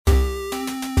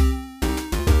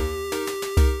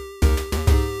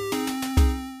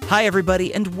Hi,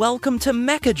 everybody, and welcome to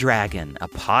Mecha Dragon, a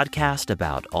podcast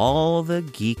about all the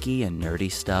geeky and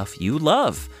nerdy stuff you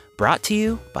love, brought to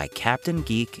you by Captain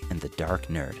Geek and the Dark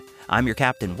Nerd. I'm your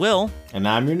Captain, Will. And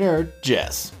I'm your nerd,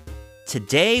 Jess.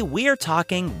 Today, we are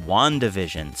talking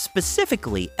WandaVision,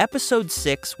 specifically Episode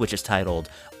 6, which is titled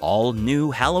All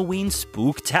New Halloween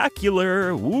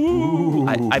Spooktacular. Woo!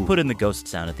 I put in the ghost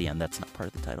sound at the end. That's not part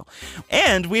of the title.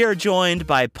 And we are joined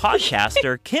by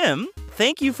podcaster Kim.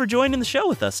 Thank you for joining the show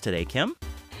with us today, Kim.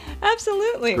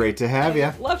 Absolutely. Great to have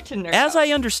you. Love to nerd As out.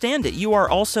 I understand it, you are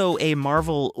also a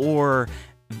Marvel or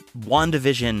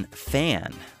WandaVision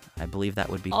fan. I believe that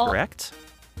would be correct.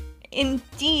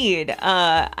 Indeed.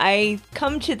 I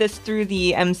come to this through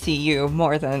the MCU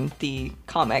more than the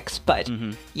comics, but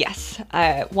yes,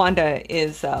 Wanda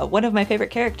is one of my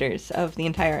favorite characters of the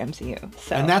entire MCU.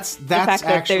 So, and that's the fact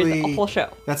actually that there's a whole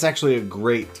show. That's actually a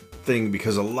great thing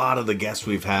because a lot of the guests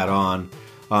we've had on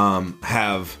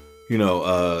have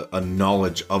a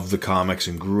knowledge of the comics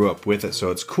and grew up with it.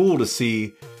 So it's cool to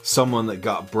see someone that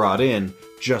got brought in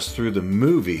just through the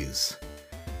movies.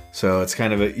 So it's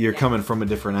kind of you're coming from a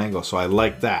different angle, so I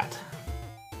like that.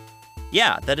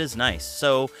 Yeah, that is nice.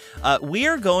 So we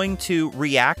are going to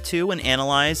react to and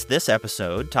analyze this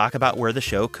episode, talk about where the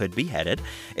show could be headed,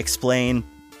 explain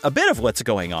a bit of what's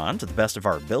going on, to the best of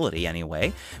our ability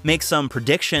anyway, make some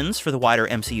predictions for the wider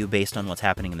MCU based on what's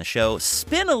happening in the show,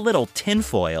 spin a little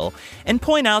tinfoil, and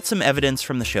point out some evidence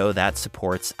from the show that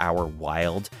supports our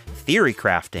wild theory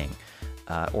crafting,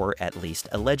 or at least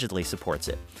allegedly supports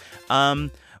it.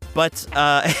 But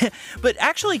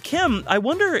actually, Kim, I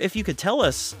wonder if you could tell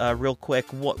us real quick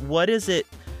what is it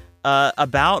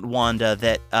about Wanda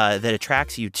that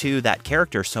attracts you to that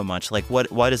character so much? Like,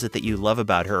 what is it that you love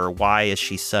about her, or why is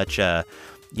she such a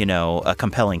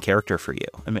compelling character for you?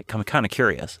 I'm kind of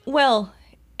curious. Well,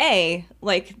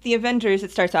 like the Avengers,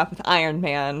 it starts off with Iron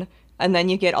Man, and then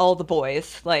you get all the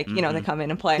boys, like they come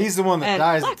in and play. He's the one that and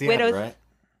dies Black at the Widow's... end, right?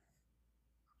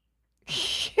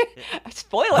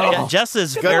 Spoiler. Yeah, Jess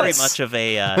is very much of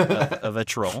a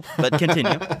troll, but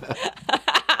continue.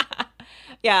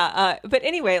 Yeah, but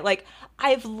anyway, like,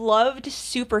 I've loved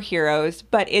superheroes,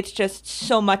 but it's just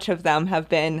so much of them have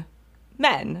been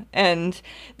men. And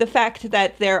the fact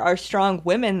that there are strong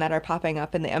women that are popping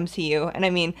up in the MCU, and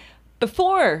I mean,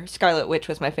 before Scarlet Witch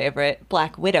was my favorite,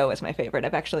 Black Widow was my favorite.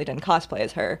 I've actually done cosplay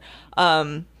as her.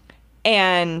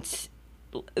 And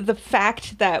the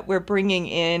fact that we're bringing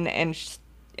in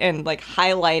and like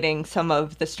highlighting some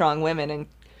of the strong women, and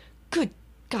good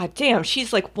goddamn,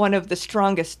 she's like one of the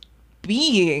strongest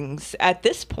beings at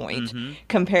this point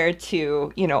compared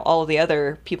to all the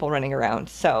other people running around.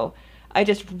 So I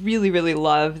just really, really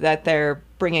love that they're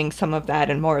bringing some of that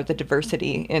and more of the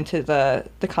diversity into the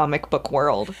comic book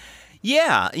world.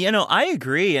 Yeah, I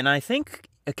agree, and I think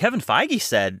Kevin Feige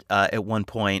said at one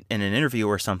point in an interview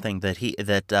or something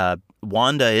that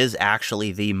Wanda is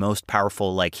actually the most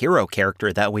powerful hero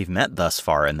character that we've met thus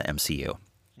far in the MCU.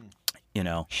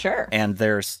 Sure. And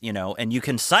there's, and you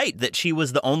can cite that she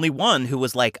was the only one who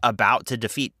was about to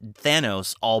defeat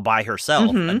Thanos all by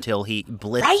herself until he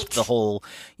blitzed the whole,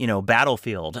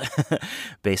 battlefield,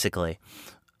 basically.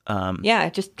 Yeah,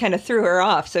 it just kind of threw her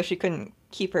off so she couldn't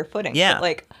keep her footing. Yeah.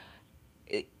 But,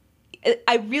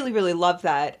 I really, really love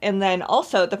that. And then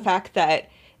also the fact that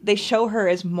they show her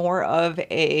as more of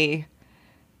a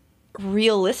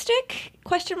realistic ?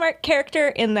 Character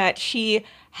in that she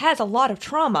has a lot of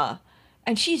trauma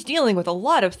and she's dealing with a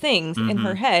lot of things in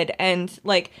her head. And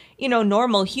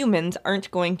normal humans aren't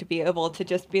going to be able to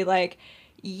just be like,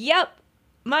 yep,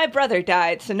 my brother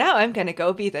died, so now I'm going to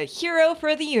go be the hero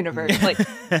for the universe.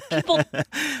 People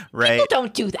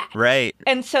don't do that. Right.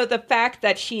 And so the fact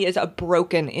that she is a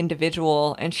broken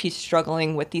individual and she's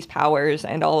struggling with these powers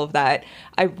and all of that,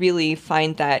 I really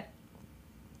find that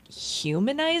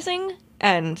humanizing.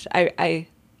 And I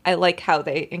like how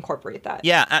they incorporate that.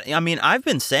 Yeah, I mean, I've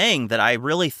been saying that I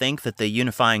really think that the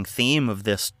unifying theme of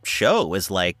this show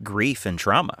is grief and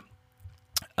trauma.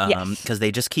 Because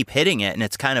they just keep hitting it, and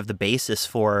it's kind of the basis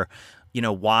for,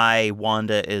 why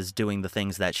Wanda is doing the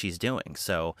things that she's doing.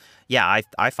 So, yeah,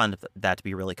 I find that to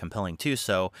be really compelling, too.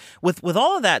 So, with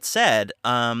all of that said,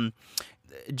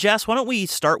 Jess, why don't we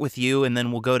start with you, and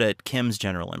then we'll go to Kim's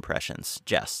general impressions.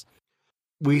 Jess.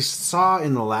 We saw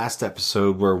in the last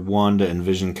episode where Wanda and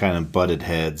Vision kind of butted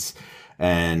heads,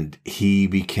 and he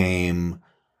became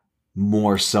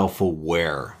more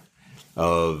self-aware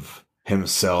of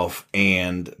himself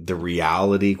and the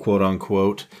reality, quote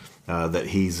unquote, that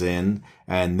he's in.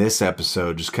 And this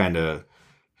episode just kind of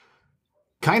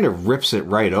rips it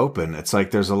right open. It's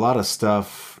like there's a lot of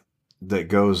stuff that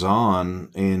goes on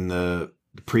in the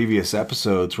previous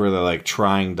episodes where they're like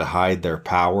trying to hide their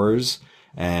powers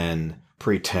and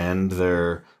pretend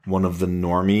they're one of the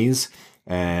normies.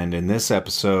 And in this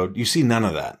episode, you see none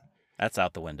of that. That's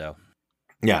out the window.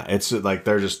 Yeah, it's like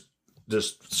they're just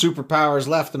superpowers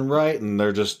left and right, and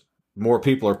they're just more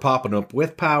people are popping up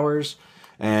with powers.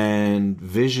 And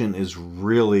Vision is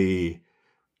really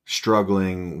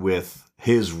struggling with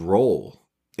his role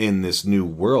in this new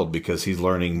world because he's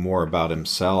learning more about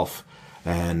himself.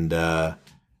 And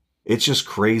it's just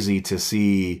crazy to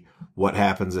see what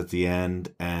happens at the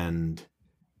end. And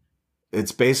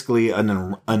it's basically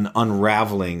an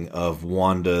unraveling of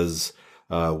Wanda's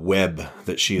web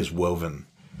that she has woven.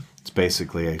 It's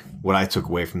basically what I took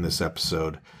away from this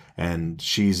episode. And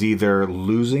she's either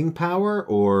losing power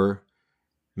or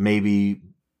maybe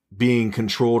being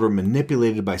controlled or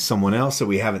manipulated by someone else that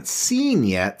we haven't seen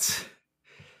yet.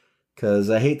 Because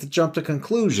I hate to jump to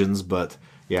conclusions, but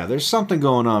yeah, there's something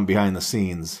going on behind the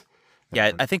scenes.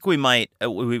 Yeah, I think we might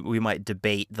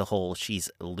debate the whole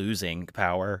she's losing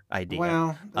power idea.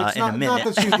 Well, it's in a minute.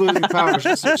 not that she's losing power, it's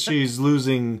just that she's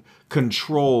losing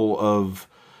control of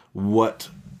what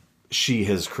she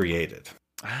has created.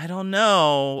 I don't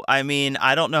know. I mean,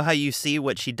 I don't know how you see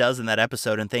what she does in that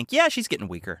episode and think, yeah, she's getting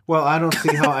weaker. Well, I don't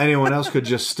see how anyone else could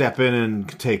just step in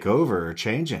and take over or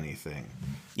change anything.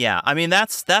 Yeah, I mean,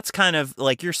 that's kind of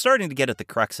like you're starting to get at the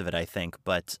crux of it, I think.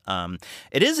 But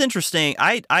it is interesting.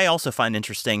 I also find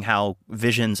interesting how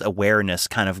Vision's awareness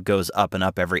kind of goes up and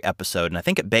up every episode. And I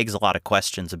think it begs a lot of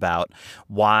questions about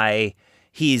why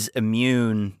he's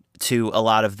immune to a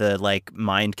lot of the like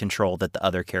mind control that the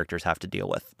other characters have to deal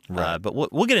with. Right. But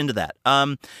we'll get into that.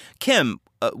 Kim,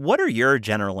 what are your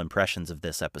general impressions of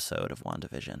this episode of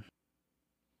WandaVision?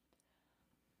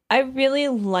 I really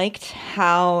liked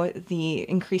how the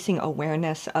increasing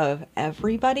awareness of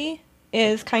everybody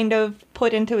is kind of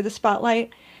put into the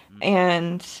spotlight.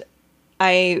 And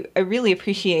I really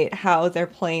appreciate how they're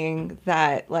playing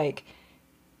that, like,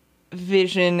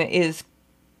 Vision is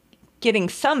getting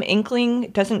some inkling,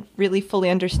 doesn't really fully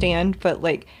understand, but,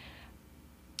 like,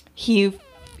 he's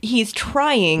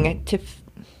trying to...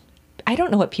 I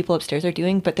don't know what people upstairs are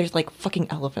doing, but there's, like, fucking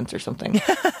elephants or something.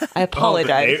 I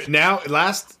apologize.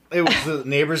 It was the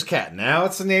neighbor's cat. Now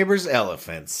it's the neighbor's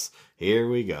elephants. Here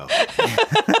we go.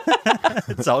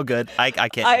 It's all good. I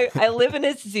can't. I live in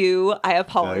a zoo. I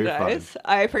apologize. No,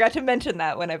 I forgot to mention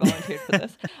that when I volunteered for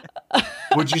this.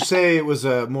 Would you say it was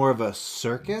more of a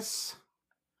circus?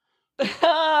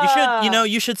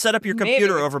 You should set up your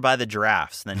computer Maybe. over by the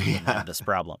giraffes. Then you won't have this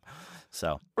problem.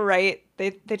 So right,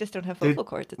 they just don't have vocal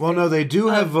cords. Well, no, they do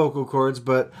have vocal cords,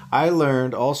 but I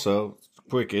learned also.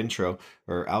 Quick intro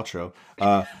or outro.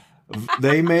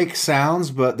 They make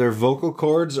sounds, but their vocal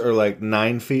cords are like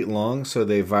 9 feet long, so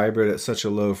they vibrate at such a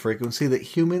low frequency that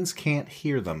humans can't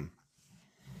hear them.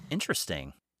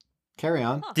 Interesting. Carry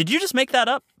on. Did you just make that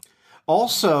up?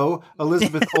 Also,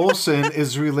 Elizabeth Olsen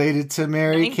is related to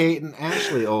Mary Kate and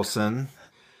Ashley Olsen.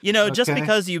 Just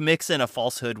because you mix in a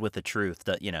falsehood with the truth,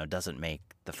 doesn't make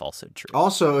the falsehood true.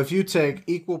 Also, if you take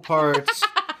equal parts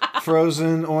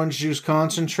frozen orange juice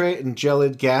concentrate and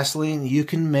jellied gasoline, you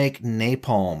can make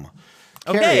napalm.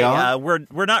 Okay,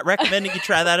 we're not recommending you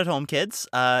try that at home, kids.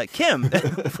 Kim,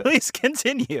 please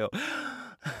continue.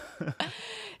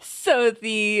 So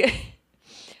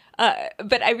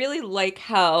but I really like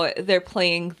how they're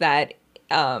playing that,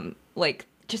 like,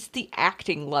 just the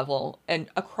acting level and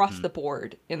across the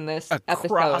board in this episode.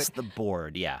 Across the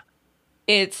board, yeah.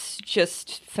 It's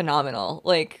just phenomenal.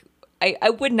 Like,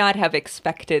 I would not have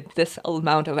expected this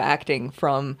amount of acting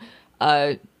from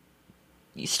a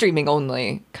streaming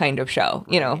only kind of show,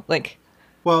 like.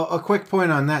 Well, a quick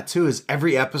point on that too is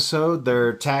every episode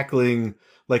they're tackling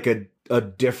like a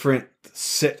different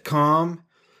sitcom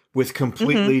with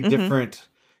completely different,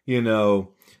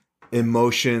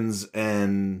 emotions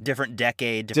and different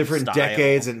decades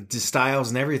and styles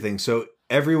and everything. So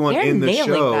everyone They're in the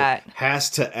show that. has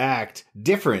to act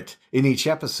different in each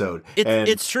episode.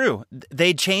 It's true.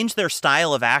 They change their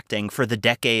style of acting for the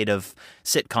decade of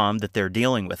sitcom that they're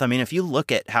dealing with. I mean, if you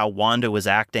look at how Wanda was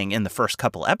acting in the first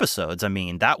couple episodes,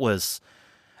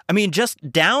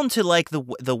 just down to like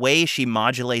the way she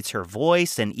modulates her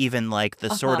voice and even like the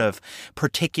sort of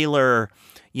particular,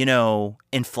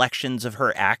 inflections of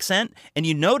her accent. And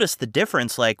you notice the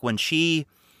difference, like when she...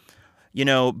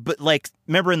 but like,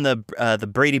 remember in the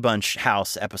Brady Bunch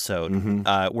house episode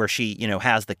where she,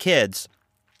 has the kids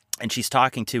and she's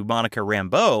talking to Monica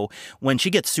Rambeau when she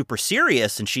gets super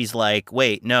serious and she's like,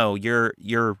 wait, no,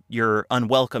 you're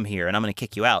unwelcome here and I'm going to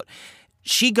kick you out.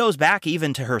 she goes back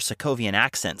even to her Sokovian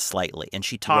accent slightly, and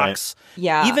she talks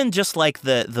Yeah. even just like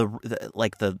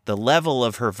the level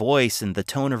of her voice and the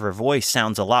tone of her voice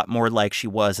sounds a lot more like she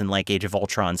was in like Age of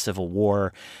Ultron, Civil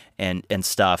War, and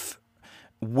stuff.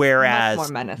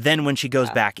 Whereas then when she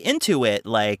goes back into it,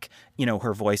 like, you know,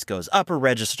 her voice goes up a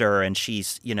register and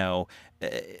she's, you know,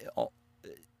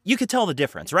 you could tell the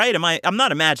difference, right? I'm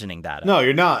not imagining that. No,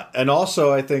 you're not. And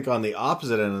also, I think on the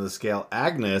opposite end of the scale,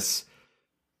 Agnes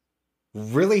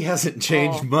really hasn't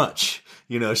changed much.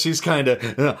 You know, she's kind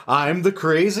of, I'm the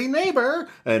crazy neighbor.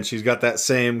 And she's got that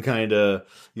same kind of,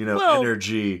 you know,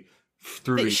 energy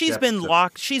through each She's been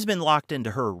locked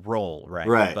into her role, right?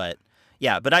 Right. But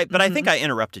yeah, but I think I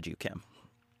interrupted you, Kim,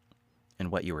 in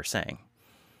what you were saying.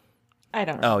 I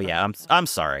don't know. Oh yeah, I'm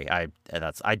sorry. I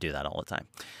do that all the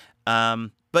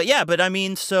time. But I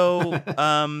mean, so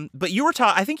but you were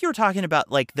I think you were talking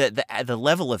about like the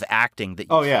level of acting that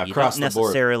you don't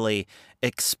necessarily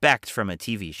expect from a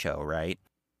TV show, right?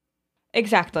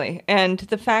 Exactly. And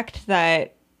the fact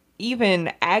that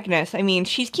even Agnes, I mean,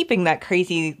 she's keeping that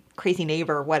crazy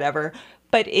neighbor, whatever,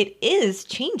 but it is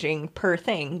changing per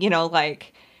thing. You know,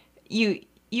 like you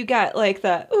got like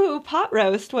the pot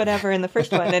roast, whatever in the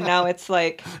first one, and now it's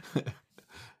like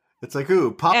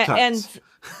Pop-Tarts.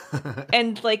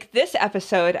 And like this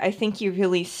episode, I think you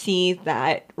really see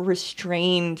that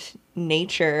restrained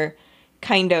nature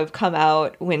kind of come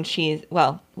out when she's,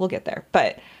 well, we'll get there,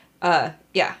 but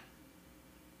yeah.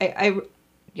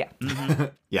 Yeah. Mm-hmm.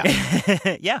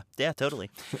 Yeah. yeah, totally.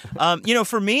 You know,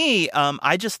 for me,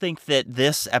 I just think that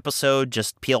this episode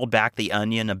just peeled back the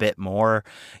onion a bit more.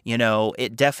 You know,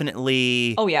 it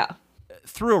definitely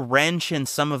threw a wrench in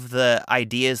some of the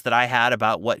ideas that I had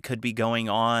about what could be going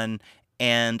on,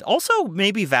 and also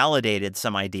maybe validated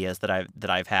some ideas that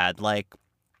I've had. Like,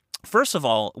 first of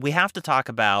all, we have to talk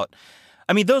about,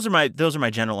 I mean, those are my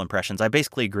general impressions. I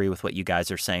basically agree with what you guys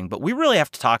are saying, but we really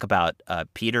have to talk about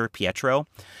Pietro,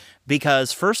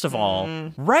 because first of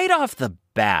all, right off the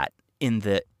bat in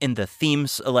the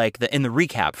themes, like in the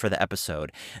recap for the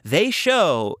episode, they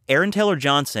show Aaron Taylor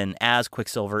Johnson as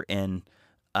Quicksilver in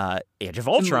Age of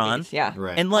Ultron. Movies, yeah.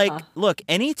 Right. And look,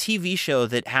 any TV show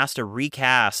that has to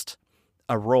recast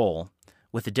a role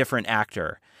with a different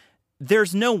actor,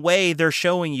 there's no way they're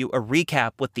showing you a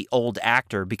recap with the old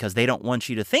actor because they don't want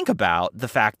you to think about the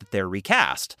fact that they're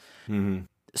recast. Mm-hmm.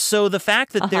 So the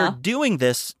fact that they're doing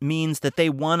this means that they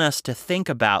want us to think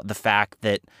about the fact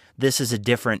that this is a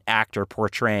different actor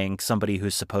portraying somebody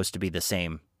who's supposed to be the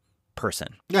same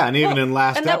person. Yeah, and even in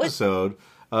last episode,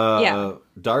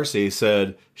 Darcy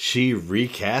said she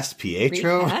recast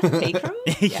Pietro. Recast Pietro?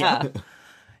 Yeah.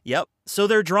 Yep. So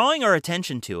they're drawing our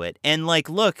attention to it. And like,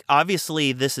 look,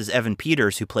 obviously this is Evan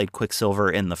Peters who played Quicksilver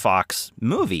in the Fox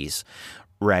movies,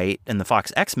 right? In the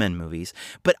Fox X-Men movies.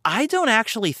 But I don't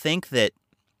actually think that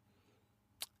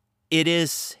it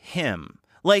is him.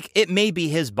 Like, it may be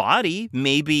his body,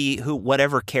 maybe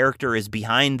whatever character is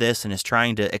behind this and is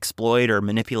trying to exploit or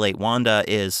manipulate Wanda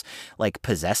is like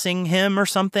possessing him or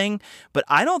something. But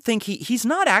I don't think he's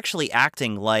not actually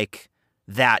acting like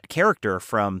that character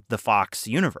from the Fox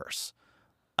universe.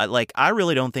 I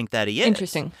really don't think that he is.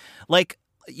 Interesting. Like,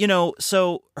 you know,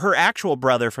 so her actual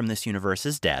brother from this universe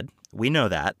is dead. We know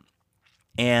that.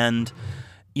 And,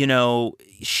 you know,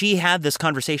 she had this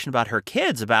conversation about her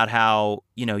kids about how,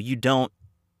 you know, you don't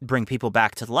bring people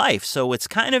back to life. So it's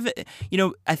kind of, you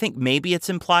know, I think maybe it's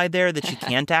implied there that she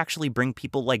can't actually bring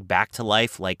people like back to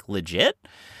life, like legit.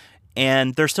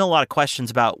 And there's still a lot of questions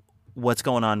about what's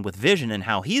going on with Vision and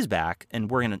how he's back.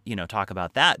 And we're going to, you know, talk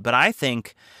about that. But I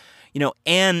think, you know,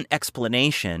 an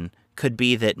explanation could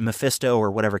be that Mephisto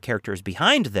or whatever character is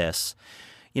behind this,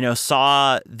 you know,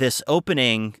 saw this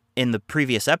opening in the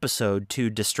previous episode to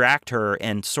distract her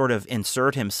and sort of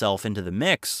insert himself into the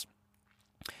mix.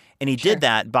 And he did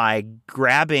that by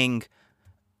grabbing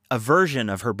a version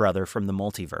of her brother from the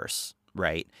multiverse,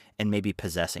 right? And maybe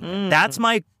possessing him. That's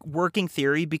my working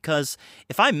theory, because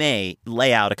if I may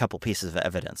lay out a couple pieces of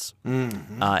evidence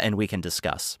and we can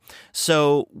discuss.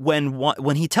 So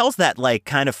when he tells that like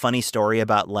kind of funny story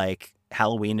about like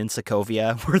Halloween in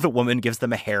Sokovia where the woman gives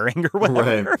them a herring or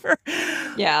whatever.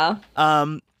 Right. Yeah.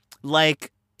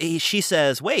 Like she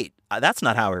says, wait, that's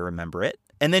not how I remember it.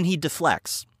 And then he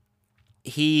deflects.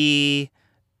 He's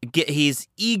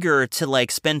eager to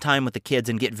like spend time with the kids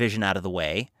and get Vision out of the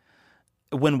way.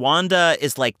 When Wanda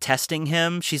is like testing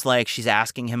him, she's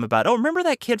asking him about, oh, remember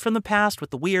that kid from the past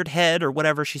with the weird head or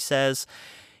whatever she says.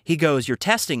 He goes, you're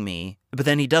testing me, but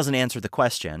then he doesn't answer the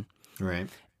question. Right.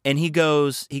 And he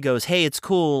goes, hey, it's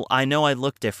cool. I know I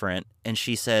look different. And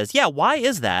she says, yeah, why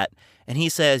is that? And he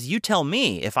says, you tell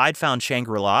me. If I'd found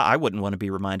Shangri-La, I wouldn't want to be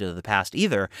reminded of the past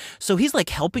either. So he's like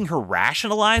helping her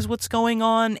rationalize what's going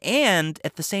on. And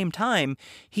at the same time,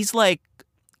 he's like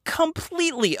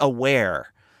completely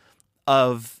aware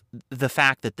of the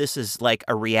fact that this is like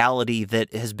a reality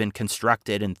that has been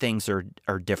constructed and things are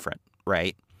different,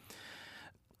 right?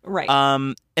 Right.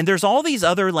 And there's all these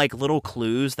other like little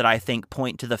clues that I think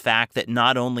point to the fact that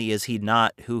not only is he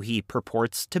not who he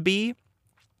purports to be,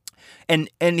 and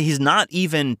he's not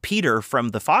even Peter from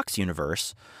the Fox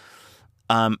universe.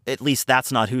 At least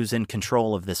that's not who's in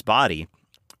control of this body,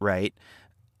 right?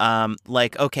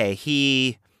 Like, okay,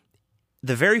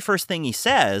 the very first thing he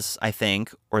says, I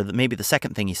think, or maybe the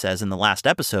second thing he says in the last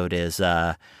episode is,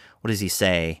 what does he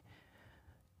say?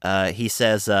 He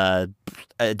says,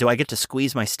 do I get to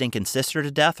squeeze my stinking sister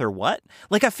to death or what?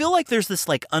 Like, I feel like there's this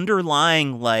like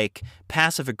underlying like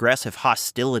passive aggressive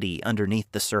hostility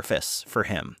underneath the surface for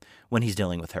him when he's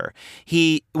dealing with her.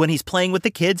 When he's playing with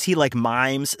the kids, he like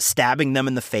mimes stabbing them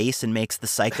in the face and makes the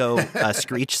psycho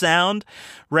screech sound,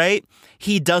 right?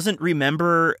 He doesn't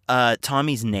remember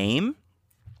Tommy's name.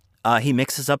 He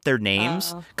mixes up their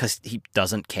names because he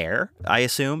doesn't care, I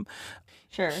assume.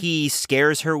 Sure. He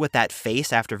scares her with that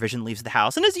face after Vision leaves the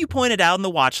house. And as you pointed out in the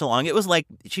watch along, it was like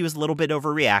she was a little bit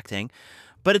overreacting.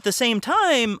 But at the same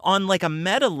time, on like a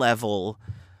meta level,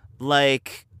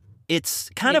 like it's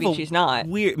kind maybe of a she's not.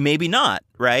 weird, maybe not,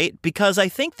 right? Because I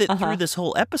think that through this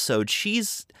whole episode,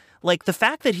 she's like the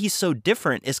fact that he's so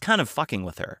different is kind of fucking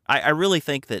with her. I really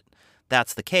think that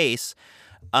that's the case.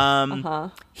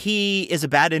 He is a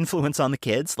bad influence on the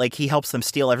kids. Like he helps them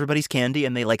steal everybody's candy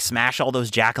and they like smash all those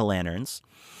jack-o'-lanterns.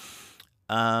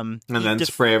 And then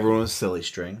spray everyone with silly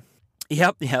string.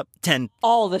 Yep. 10.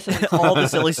 All the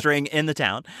silly string in the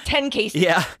town. 10 cases.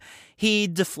 Yeah. He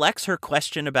deflects her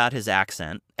question about his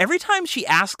accent. Every time she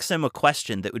asks him a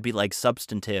question that would be like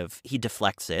substantive, he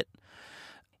deflects it.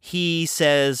 He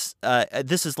says,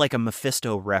 this is like a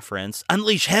Mephisto reference,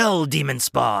 unleash hell, demon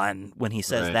spawn, when he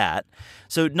says that.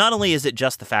 So not only is it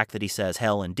just the fact that he says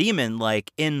hell and demon,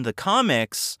 like in the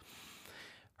comics,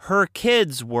 her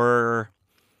kids were,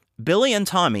 Billy and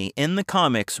Tommy in the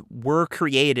comics were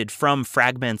created from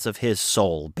fragments of his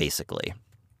soul, basically.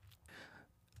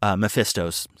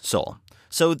 Mephisto's soul.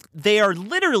 So they are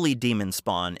literally demon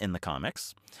spawn in the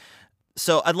comics.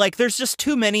 So, like, there's just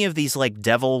too many of these, like,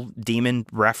 devil, demon,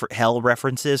 hell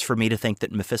references for me to think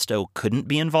that Mephisto couldn't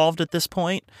be involved at this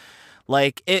point.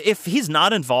 Like, if he's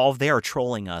not involved, they are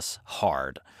trolling us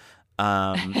hard.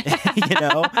 You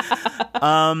know?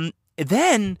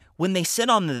 Then, when they sit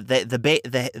on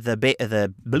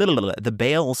the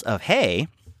bales of hay,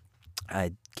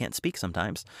 I can't speak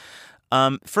sometimes.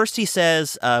 First he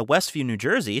says, Westview, New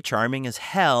Jersey, charming as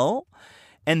hell.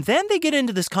 And then they get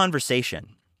into this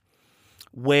conversation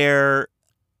where,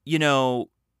 you know,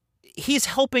 he's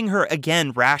helping her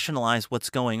again rationalize what's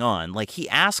going on. Like he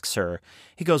asks her,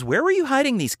 he goes, where were you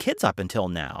hiding these kids up until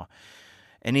now?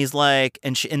 And he's like,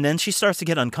 and then she starts to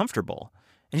get uncomfortable.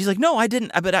 And he's like, no, I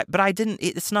didn't, but I didn't,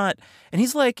 it's not. And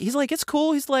he's like, it's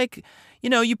cool. He's like, you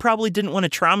know, you probably didn't want to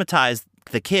traumatize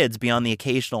the kids beyond the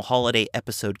occasional holiday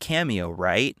episode cameo,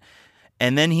 right?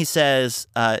 And then he says,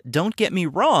 don't get me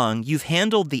wrong, you've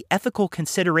handled the ethical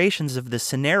considerations of the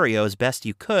scenario as best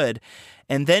you could.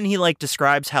 And then he like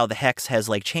describes how the hex has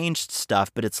like changed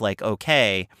stuff, but it's like,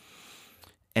 okay.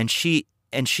 And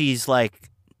she's like,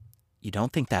 you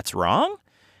don't think that's wrong?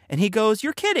 And he goes,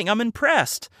 you're kidding, I'm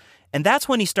impressed. And that's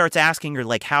when he starts asking her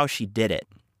like how she did it.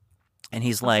 And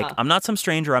he's like, I'm not some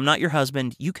stranger, I'm not your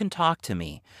husband, you can talk to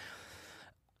me.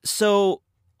 So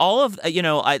all of, you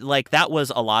know, I like that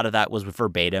was a lot of that was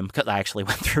verbatim because I actually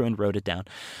went through and wrote it down.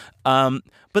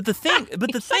 But the thing,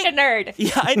 Such a nerd.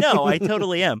 Yeah, I know, I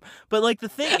totally am. But like the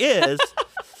thing is,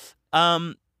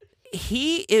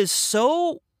 he is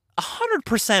so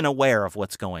 100% aware of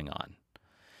what's going on.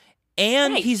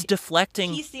 And he's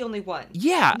deflecting. He's the only one.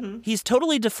 Yeah. He's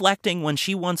totally deflecting when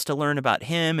she wants to learn about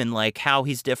him and like how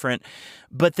he's different.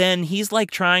 But then he's like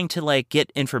trying to like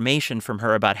get information from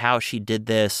her about how she did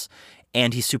this.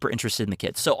 And he's super interested in the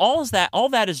kids. So all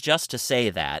that is just to say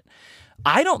that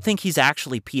I don't think he's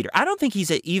actually Peter. I don't think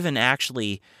he's even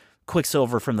actually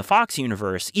Quicksilver from the Fox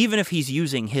universe, even if he's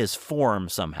using his form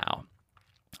somehow.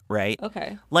 Right?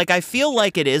 Okay. Like, I feel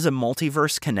like it is a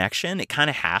multiverse connection. It kind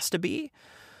of has to be.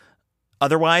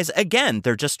 Otherwise, again,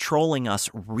 they're just trolling us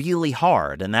really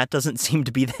hard, and that doesn't seem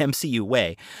to be the MCU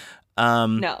way.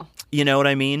 No. You know what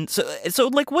I mean? So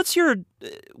like, what's your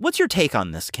take on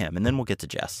this, Kim? And then we'll get to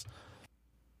Jess.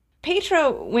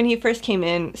 Pietro, when he first came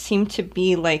in, seemed to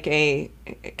be like a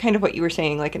kind of what you were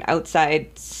saying, like an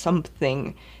outside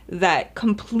something that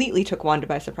completely took Wanda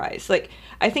by surprise. Like,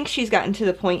 I think she's gotten to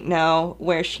the point now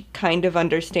where she kind of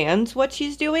understands what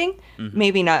she's doing.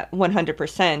 Maybe not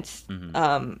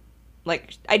 100%.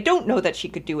 Like, I don't know that she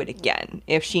could do it again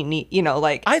if she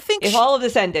like, I think if all of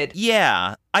this ended.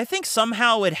 Yeah. I think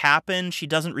somehow it happened. She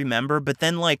doesn't remember. But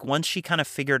then, like, once she kind of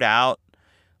figured out,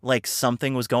 like,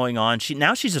 something was going on, she's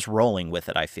just rolling with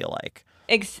it, I feel like.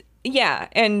 Yeah.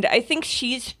 And I think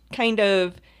she's kind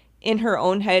of in her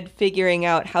own head figuring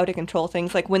out how to control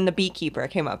things. Like when the beekeeper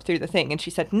came up through the thing and she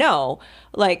said no,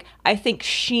 like, I think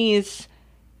she's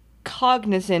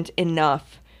cognizant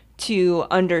enough to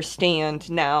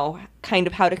understand now kind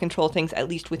of how to control things, at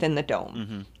least within the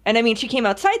dome. And I mean, she came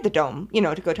outside the dome,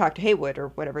 to go talk to Haywood or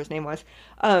whatever his name was.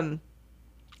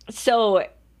 So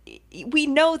we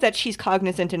know that she's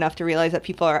cognizant enough to realize that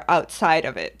people are outside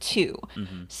of it too.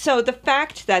 So the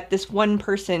fact that this one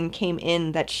person came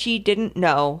in that she didn't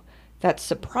know, that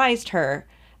surprised her,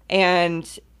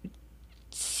 and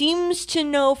seems to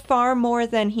know far more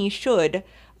than he should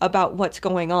about what's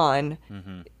going on,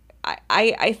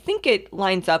 I think it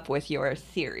lines up with your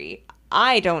theory.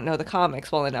 I don't know the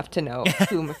comics well enough to know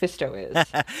who Mephisto is.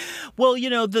 Well,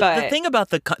 the thing about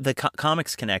the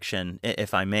comics connection,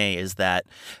 if I may, is that,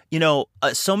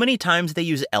 so many times they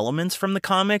use elements from the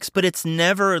comics, but it's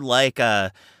never like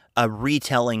a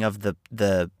retelling of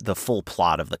the full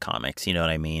plot of the comics. You know what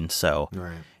I mean? So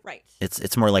right.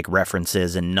 It's more like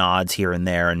references and nods here and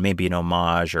there, and maybe an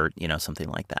homage or something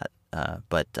like that.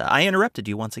 But I interrupted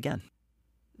you once again.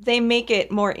 They make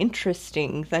it more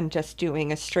interesting than just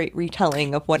doing a straight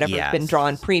retelling of whatever's been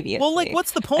drawn previously. Well, like,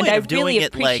 what's the point of doing really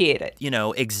it like, it.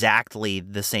 Exactly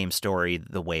the same story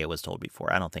the way it was told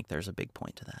before? I don't think there's a big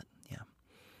point to that. Yeah.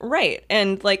 Right.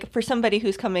 And, like, for somebody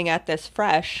who's coming at this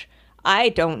fresh, I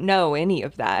don't know any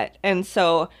of that. And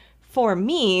so, for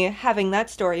me, having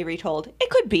that story retold, it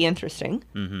could be interesting.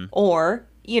 Or,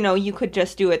 you could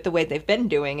just do it the way they've been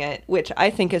doing it, which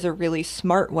I think is a really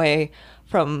smart way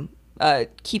from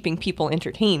keeping people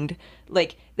entertained.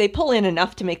 Like, they pull in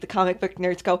enough to make the comic book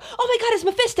nerds go, oh my god, it's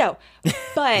Mephisto!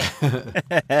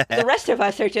 But the rest of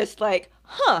us are just like,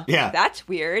 that's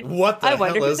weird. What the I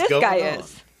wonder hell who this guy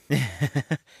is.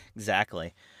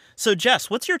 Exactly. So, Jess,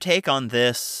 what's your take on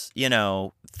this,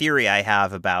 theory I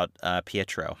have about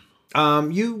Pietro?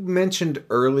 You mentioned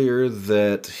earlier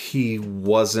that he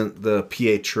wasn't the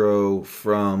Pietro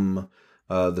from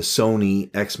the Sony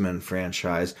X-Men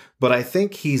franchise, but I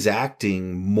think he's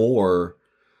acting more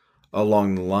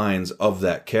along the lines of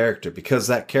that character, because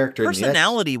that character,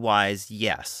 personality-wise,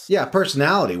 yes. Yeah,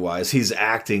 personality-wise, he's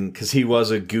acting, because he was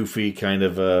a goofy kind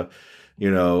of a,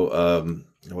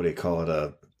 what do you call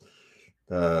it,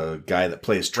 a guy that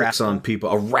plays tricks on people,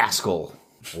 a rascal.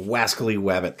 A wascally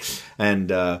wabbit.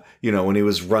 And, when he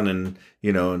was running,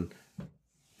 in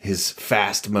his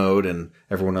fast mode and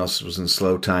everyone else was in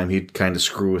slow time, he'd kind of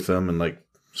screw with them and, like,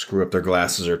 screw up their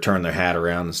glasses or turn their hat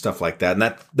around and stuff like that.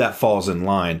 And that falls in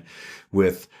line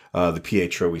with the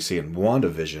Pietro we see in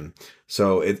WandaVision.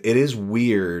 So it is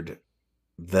weird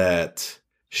that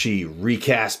she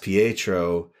recast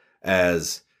Pietro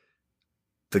as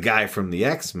the guy from the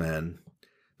X-Men,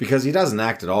 because he doesn't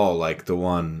act at all like the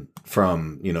one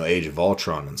from, Age of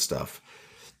Ultron and stuff.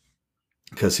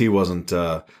 Because he wasn't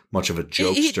much of a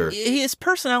jokester. His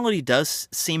personality does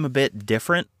seem a bit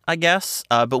different, I guess.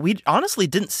 But we honestly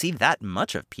didn't see that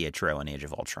much of Pietro in Age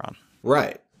of Ultron.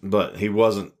 Right. But he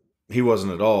wasn't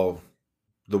at all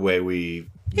the way we...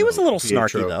 He was a little Pietro.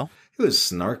 Snarky, though. He was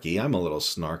snarky. I'm a little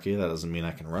snarky. That doesn't mean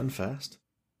I can run fast.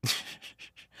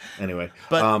 Anyway.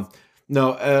 But...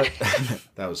 No,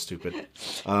 that was stupid.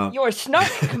 Your snark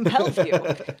compels you.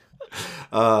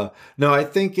 No, I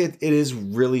think it is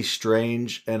really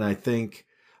strange, and I think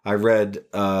I read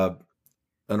an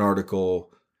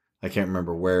article, I can't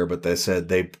remember where, but they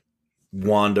said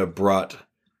Wanda brought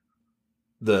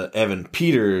the Evan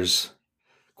Peters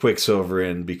Quicksilver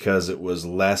in because it was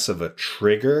less of a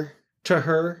trigger to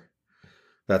her.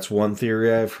 That's one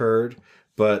theory I've heard,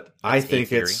 but I think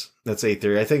that's a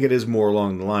theory. I think it is more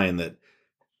along the line that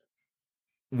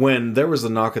when there was the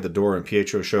knock at the door and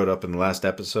Pietro showed up in the last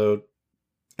episode,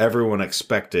 everyone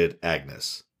expected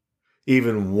Agnes.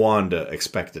 Even Wanda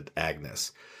expected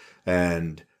Agnes.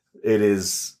 And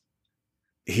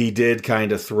he did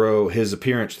kind of throw his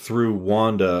appearance through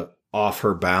Wanda off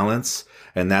her balance.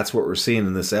 And that's what we're seeing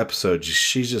in this episode.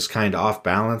 She's just kind of off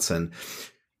balance. And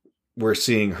we're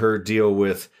seeing her deal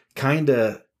with kind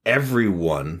of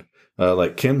everyone.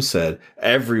 Like Kim said,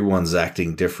 everyone's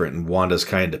acting different, and Wanda's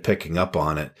kind of picking up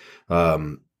on it.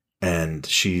 And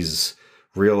she's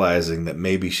realizing that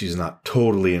maybe she's not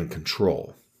totally in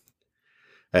control.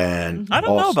 And I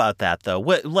don't know about that, though.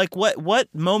 What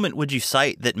moment would you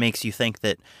cite that makes you think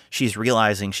that she's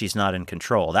realizing she's not in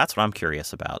control? That's what I'm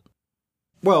curious about.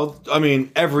 Well, I mean,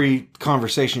 every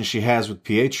conversation she has with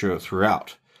Pietro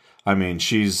throughout. I mean,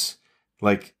 she's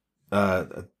like, I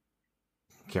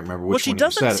can't remember which one. Well, she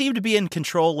doesn't seem to be in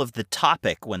control of the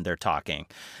topic when they're talking.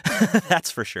 That's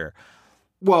for sure.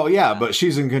 Well, yeah, but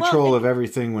she's in control of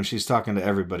everything when she's talking to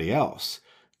everybody else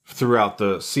throughout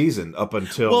the season up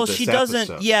until this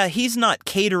episode. Yeah, he's not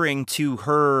catering to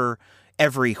her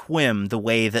every whim the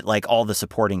way that like all the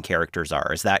supporting characters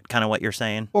are. Is that kind of what you're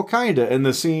saying? Well, kind of. In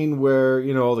the scene where,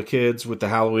 you know, all the kids with the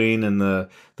Halloween and the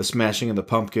smashing of the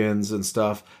pumpkins and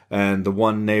stuff, and the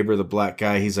one neighbor, the black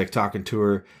guy, he's like talking to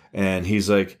her, and he's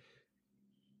like,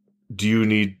 do you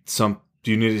need something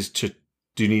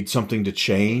to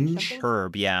change?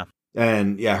 Herb, yeah.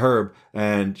 And yeah, Herb.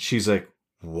 And she's like,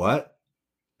 what?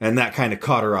 And that kind of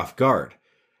caught her off guard.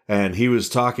 And he was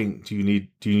talking, do you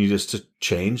need us to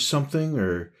change something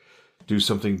or do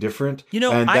something different? You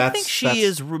know, I think she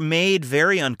is made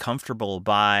very uncomfortable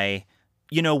by,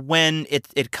 you know, when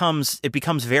it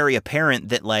becomes very apparent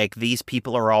that like these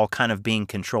people are all kind of being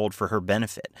controlled for her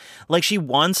benefit. Like she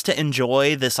wants to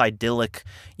enjoy this idyllic,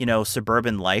 you know,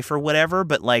 suburban life or whatever,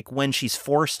 but like when she's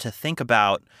forced to think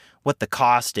about what the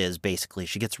cost is, basically,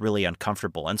 she gets really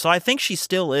uncomfortable. And so I think she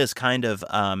still is kind of,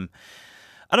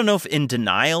 I don't know if in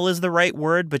denial is the right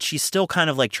word, but she's still kind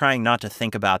of like trying not to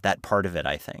think about that part of it,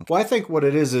 I think. Well, I think what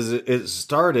it is it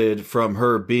started from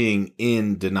her being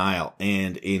in denial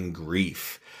and in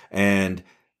grief. And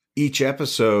each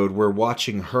episode, we're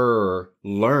watching her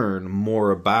learn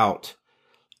more about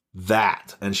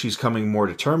that. And she's coming more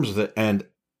to terms with it. And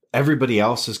everybody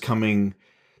else is coming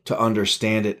to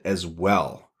understand it as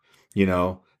well. You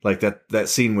know, like that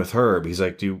scene with Herb. He's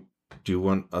like, do you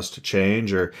want us to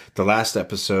change? Or the last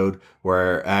episode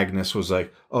where Agnes was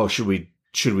like, oh, should we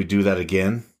do that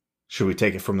again? Should we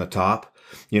take it from the top?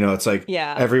 You know, it's like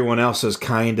everyone else is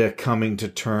kind of coming to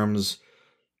terms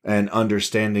and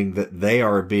understanding that they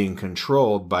are being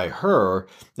controlled by her,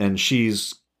 and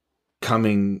she's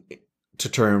coming to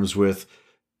terms with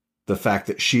the fact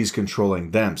that she's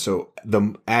controlling them. So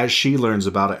as she learns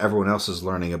about it, everyone else is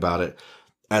learning about it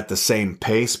at the same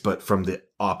pace, but from the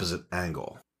opposite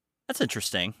angle. That's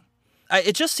interesting.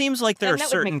 It just seems like there are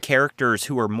certain characters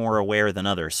who are more aware than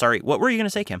others. Sorry, what were you going to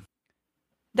say, Kim?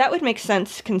 That would make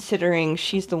sense considering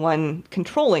she's the one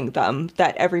controlling them,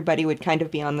 that everybody would kind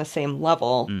of be on the same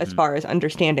level as far as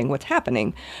understanding what's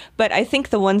happening. But I think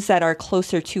the ones that are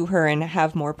closer to her and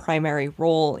have more primary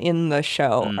role in the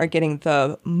show are getting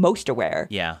the most aware.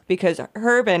 Yeah. Because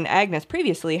Herb and Agnes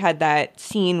previously had that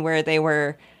scene where they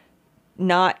were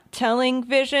not telling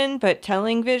Vision, but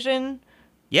telling Vision.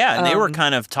 Yeah, and they were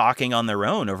kind of talking on their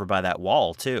own over by that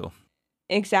wall, too.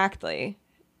 Exactly.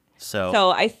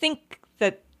 So I think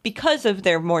that because of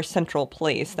their more central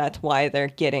place, that's why they're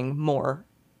getting more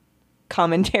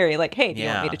commentary. Like, hey, do you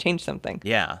want me to change something?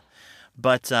 Yeah.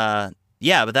 But that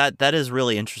is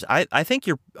really interesting. I think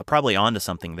you're probably onto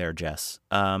something there, Jess.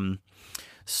 Any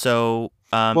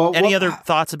other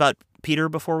thoughts about Peter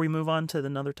before we move on to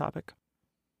another topic?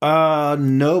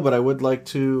 No, but I would like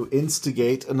to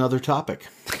instigate another topic.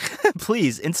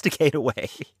 Please, instigate away.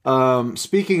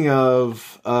 Speaking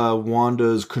of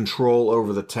Wanda's control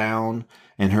over the town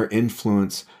and her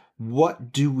influence,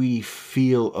 what do we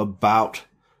feel about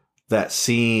that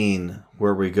scene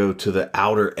where we go to the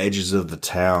outer edges of the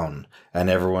town and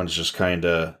everyone's just kind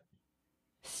of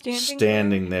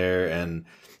standing there and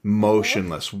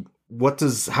motionless?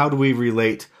 How do we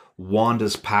relate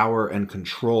Wanda's power and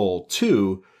control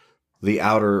to the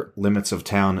outer limits of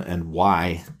town, and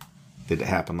why did it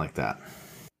happen like that?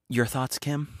 Your thoughts,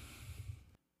 Kim?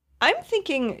 I'm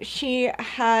thinking she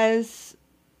has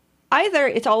either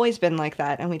it's always been like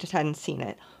that and we just hadn't seen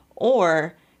it,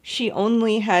 or she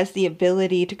only has the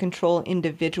ability to control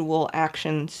individual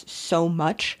actions so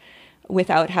much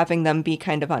without having them be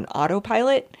kind of on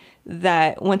autopilot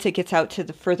that once it gets out to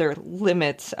the further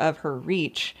limits of her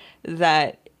reach,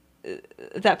 that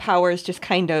power is just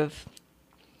kind of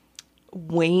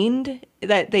waned,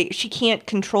 that she can't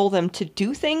control them to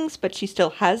do things, but she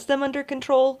still has them under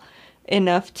control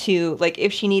enough to, like,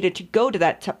 if she needed to go to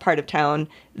that part of town,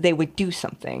 they would do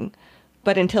something.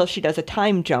 But until she does a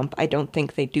time jump, I don't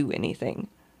think they do anything.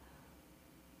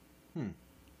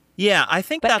 Yeah, I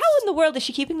think But how in the world is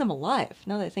she keeping them alive,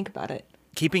 now that I think about it?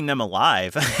 keeping them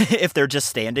alive if they're just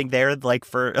standing there like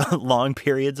for long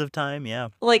periods of time. Yeah.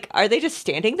 Like, are they just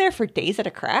standing there for days at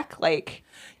a crack? Like,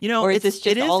 or is this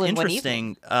just all in one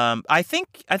evening? I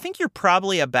think you're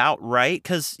probably about right,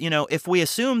 because if we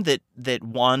assume that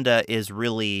Wanda is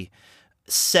really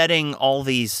setting all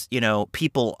these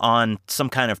people on some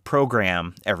kind of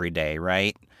program every day,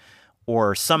 right?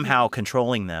 Or somehow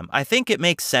controlling them. I think it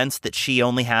makes sense that she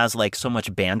only has like so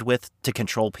much bandwidth to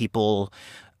control people,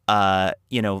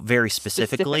 very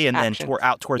specifically, and then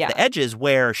out towards the edges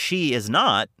where she is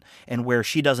not, and where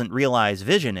she doesn't realize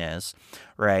Vision is,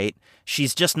 right?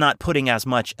 She's just not putting as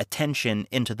much attention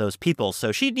into those people.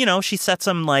 So she sets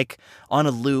them like on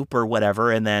a loop or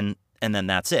whatever, and then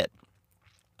that's it.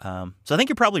 So I think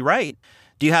you're probably right.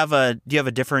 Do you have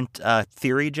a different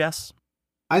theory, Jess?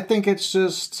 I think it's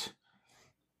just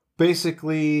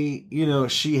basically,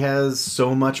 she has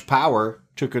so much power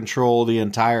to control the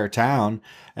entire town,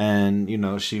 and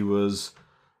she was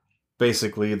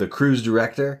basically the cruise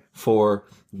director for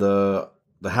the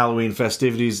Halloween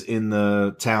festivities in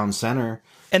the town center.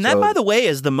 And that, by the way,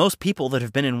 is the most people that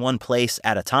have been in one place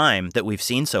at a time that we've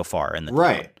seen so far in the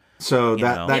right. town. So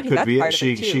that could be it.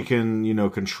 She can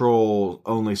control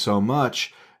only so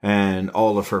much, and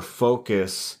all of her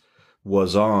focus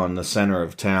was on the center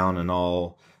of town and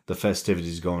all the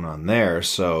festivities going on there.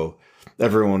 So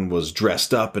everyone was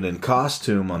dressed up and in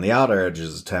costume on the outer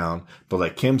edges of town. But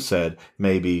like Kim said,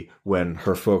 maybe when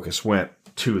her focus went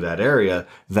to that area,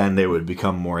 then they would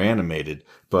become more animated.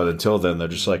 But until then, they're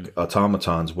just like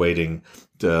automatons waiting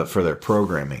for their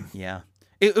programming. Yeah.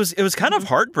 It was kind of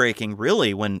heartbreaking,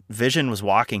 really, when Vision was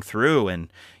walking through,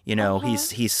 and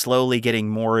he's slowly getting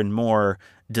more and more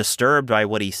disturbed by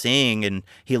what he's seeing, and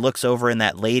he looks over and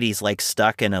that lady's like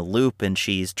stuck in a loop, and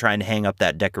she's trying to hang up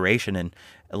that decoration, and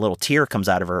a little tear comes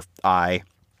out of her eye,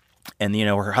 and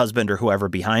her husband or whoever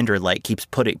behind her like keeps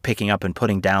picking up and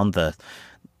putting down the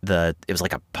it was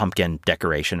like a pumpkin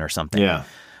decoration or something. Yeah.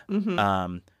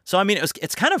 Mm-hmm. So I mean,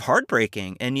 it's kind of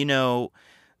heartbreaking, and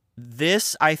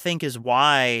this, I think, is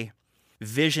why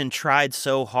Vision tried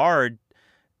so hard,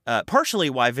 partially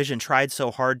why Vision tried so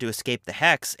hard to escape the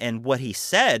Hex. And what he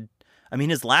said, I mean,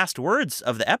 his last words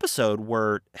of the episode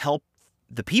were, "Help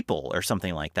the people," or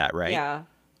something like that, right? Yeah.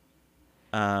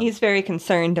 He's very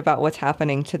concerned about what's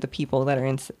happening to the people that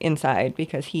are inside,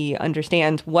 because he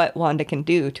understands what Wanda can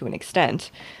do to an extent,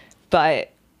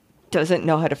 but doesn't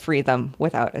know how to free them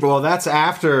without it. Well, that's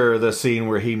after the scene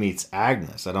where he meets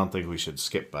Agnes. I don't think we should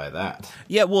skip by that.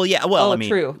 Yeah, well, I mean,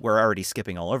 true. We're already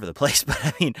skipping all over the place, but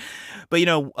I mean,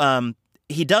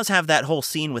 he does have that whole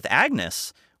scene with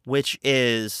Agnes, which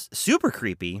is super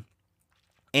creepy.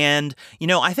 And,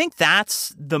 I think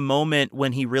that's the moment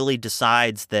when he really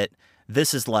decides that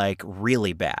this is like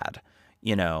really bad,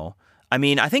 I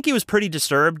mean, I think he was pretty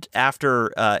disturbed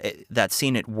after that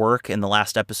scene at work in the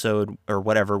last episode or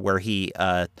whatever, where he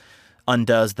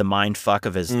undoes the mind fuck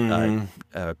of his friend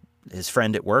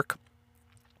at work.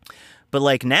 But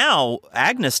like now,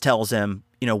 Agnes tells him,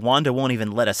 Wanda won't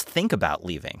even let us think about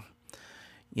leaving.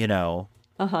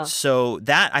 So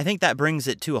I think that brings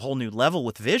it to a whole new level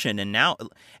with Vision. And now,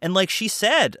 and like she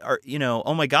said,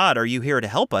 oh my God, are you here to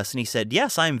help us? And he said,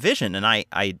 yes, I'm Vision, and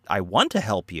I want to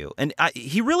help you. And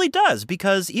he really does,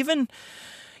 because even,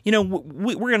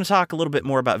 we're going to talk a little bit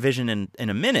more about Vision in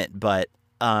a minute, but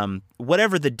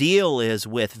whatever the deal is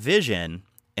with Vision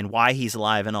and why he's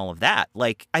alive and all of that,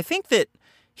 like, I think that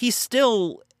he's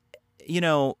still,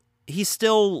 he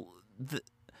still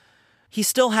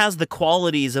has the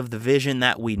qualities of the Vision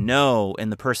that we know,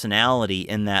 and the personality,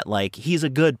 in that like he's a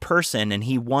good person, and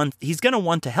he's going to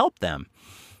want to help them.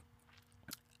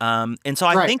 And so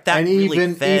I think that, and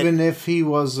even if he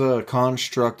was a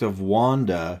construct of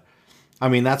Wanda, I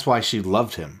mean, that's why she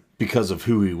loved him, because of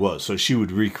who he was. So she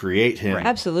would recreate him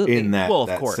absolutely in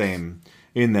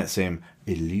that same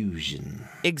illusion.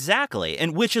 Exactly.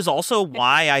 And which is also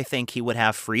why I think he would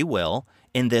have free will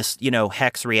in this,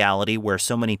 Hex reality, where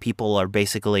so many people are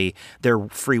basically, their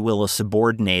free will is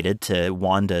subordinated to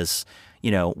Wanda's,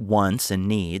 wants and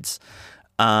needs.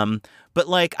 But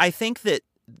like, I think that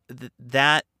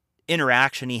that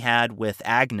interaction he had with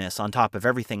Agnes, on top of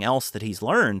everything else that he's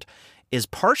learned, is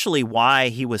partially why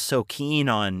he was so keen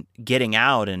on getting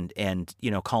out and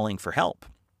calling for help.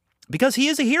 Because he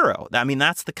is a hero. I mean,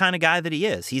 that's the kind of guy that he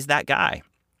is. He's that guy,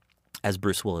 as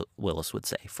Bruce Willis would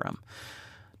say from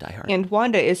Die Hard. And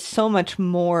Wanda is so much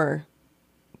more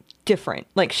different.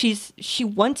 Like, she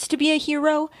wants to be a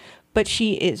hero, but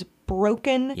she is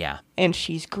broken. Yeah. And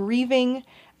she's grieving.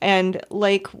 And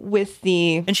like with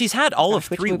the... And she's had all of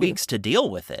 3 weeks to deal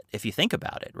with it, if you think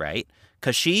about it, right?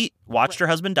 Because she watched her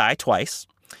husband die twice.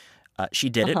 She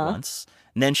did it once.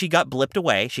 And then she got blipped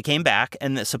away. She came back,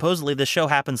 and supposedly this show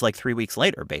happens like 3 weeks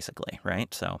later, basically,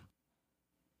 right? So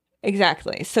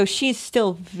exactly. So she's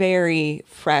still very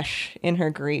fresh in her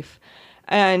grief.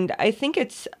 And I think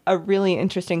it's a really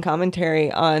interesting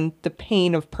commentary on the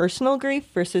pain of personal grief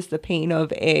versus the pain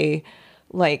of a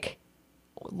like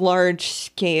large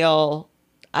scale,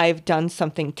 I've done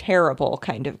something terrible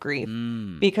kind of grief.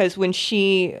 Because when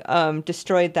she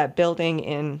destroyed that building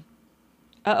in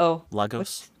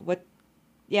Lagos.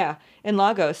 Yeah, in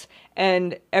Lagos,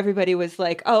 and everybody was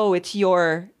like, "Oh, it's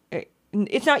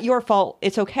not your fault.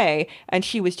 It's okay." And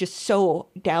she was just so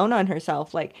down on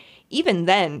herself. Like, even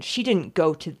then, she didn't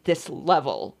go to this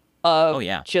level of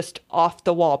just off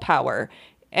the wall power.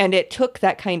 And it took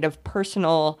that kind of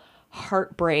personal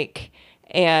heartbreak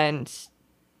and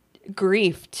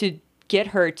grief to get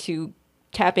her to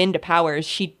tap into powers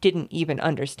she didn't even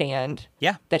understand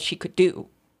that she could do.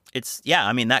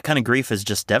 I mean, that kind of grief is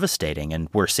just devastating, and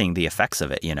we're seeing the effects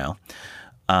of it,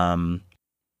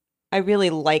 I really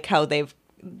like how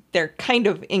they're kind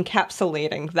of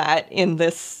encapsulating that in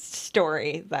this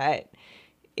story, that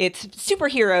it's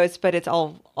superheroes, but it's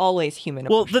always human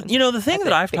emotion. Well, the thing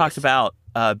that I've talked about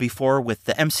before with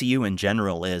the MCU in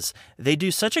general is they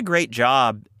do such a great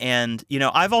job. And,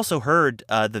 I've also heard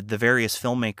the various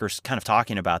filmmakers kind of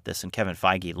talking about this, and Kevin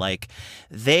Feige, like,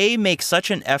 they make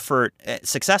such an effort,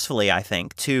 successfully, I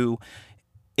think, to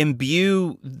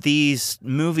imbue these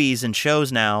movies and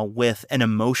shows now with an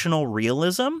emotional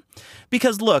realism.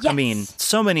 Because look, I mean,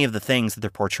 so many of the things that they're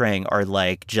portraying are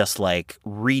like just like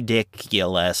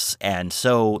ridiculous and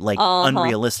so like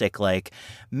unrealistic, like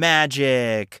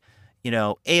magic,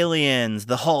 aliens,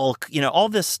 the Hulk, all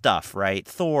this stuff, right?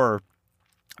 Thor.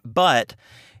 But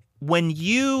when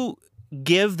you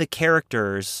give the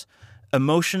characters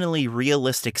emotionally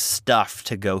realistic stuff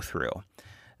to go through,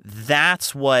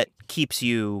 that's what keeps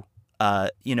you,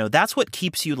 that's what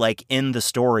keeps you like in the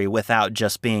story without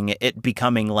just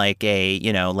becoming like a,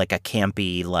 like a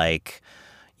campy, like,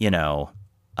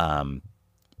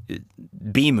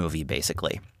 B movie,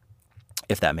 basically,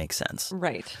 if that makes sense.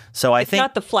 Right. So I think it's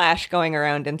not the Flash going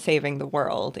around and saving the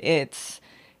world.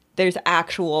 There's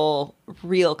actual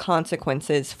real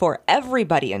consequences for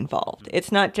everybody involved.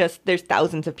 It's not just there's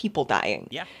thousands of people dying.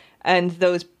 Yeah. And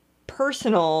those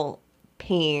personal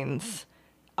pains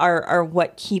are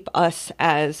what keep us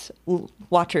as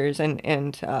watchers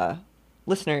and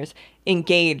listeners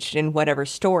engaged in whatever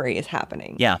story is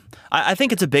happening. Yeah. I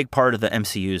think it's a big part of the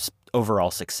MCU's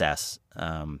overall success,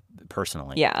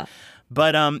 personally. Yeah.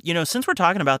 But, since we're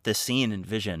talking about this scene in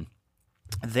Vision,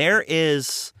 there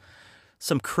is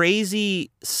some crazy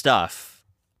stuff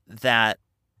that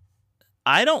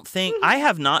I don't think I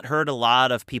have not heard a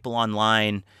lot of people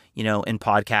online, in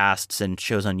podcasts and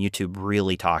shows on YouTube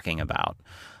really talking about.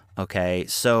 Okay.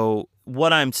 So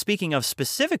what I'm speaking of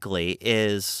specifically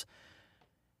is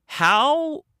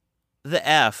how the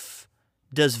F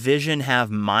does Vision have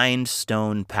Mind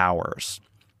Stone powers?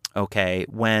 Okay.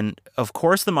 When, of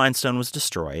course, the Mind Stone was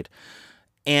destroyed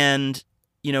and,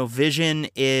 Vision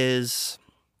is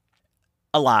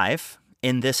alive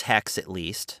in this hex, at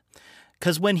least.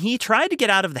 Because when he tried to get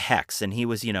out of the hex and he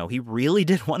was, he really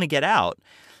did want to get out,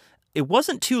 it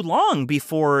wasn't too long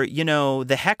before,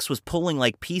 the hex was pulling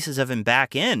like pieces of him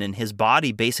back in and his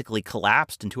body basically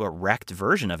collapsed into a wrecked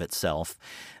version of itself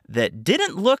that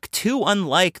didn't look too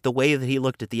unlike the way that he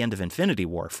looked at the end of Infinity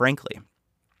War, frankly.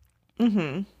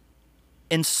 Mm-hmm.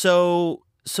 And so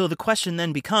the question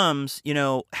then becomes,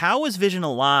 how is Vision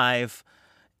alive?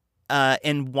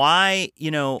 And why,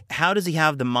 how does he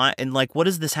have the mind, and like, what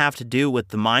does this have to do with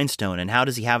the Mind Stone, and how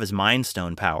does he have his Mind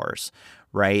Stone powers,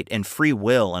 right? And free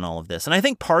will and all of this. And I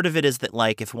think part of it is that,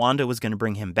 like, if Wanda was going to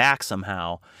bring him back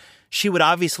somehow, she would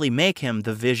obviously make him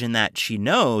the Vision that she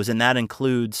knows, and that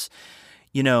includes,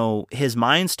 his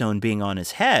Mind Stone being on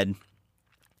his head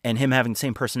and him having the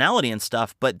same personality and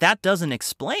stuff, but that doesn't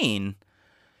explain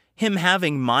him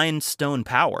having Mind Stone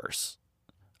powers,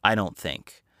 I don't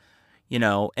think.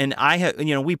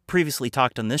 And we previously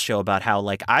talked on this show about how,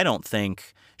 like, I don't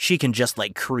think she can just,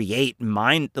 like, create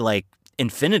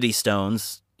Infinity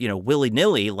Stones,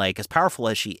 willy-nilly, like, as powerful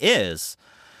as she is.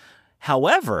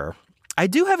 However, I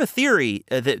do have a theory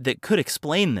that could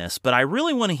explain this, but I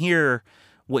really want to hear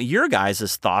what your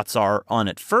guys' thoughts are on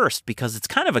it first, because it's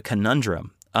kind of a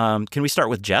conundrum. Can we start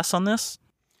with Jess on this?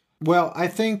 Well, I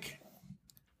think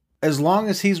as long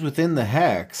as he's within the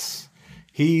hex,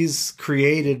 he's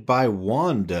created by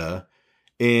Wanda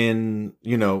in,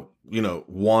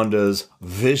 Wanda's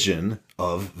vision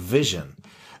of Vision.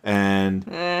 And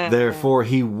therefore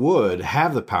he would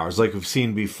have the powers, like we've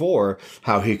seen before,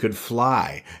 how he could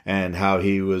fly and how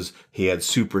he had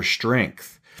super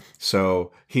strength.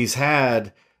 So he's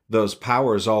had those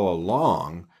powers all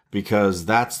along because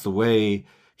that's the way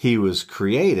he was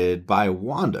created by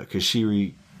Wanda, because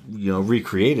she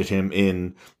recreated him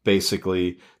in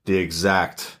basically the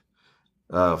exact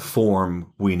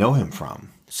form we know him from.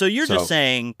 So you're just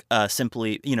saying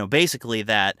simply, basically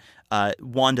that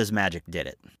Wanda's magic did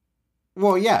it.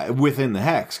 Well, yeah, within the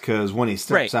hex, because when he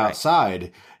steps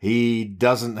outside, he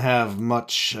doesn't have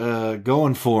much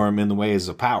going for him in the ways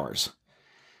of powers.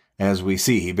 As we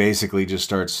see, he basically just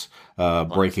starts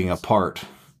breaking apart,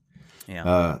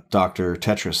 Dr.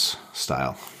 Tetris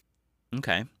style.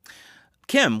 Okay,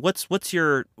 Kim, what's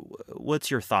your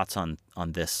thoughts on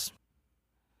this?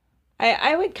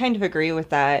 I would kind of agree with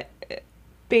that.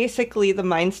 Basically, the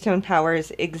Mind Stone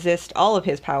powers exist, all of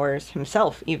his powers,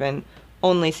 himself even,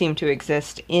 only seem to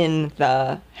exist in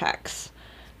the hex.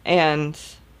 And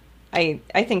I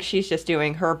think she's just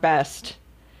doing her best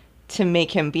to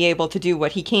make him be able to do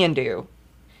what he can do.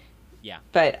 Yeah.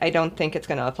 But I don't think it's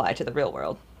going to apply to the real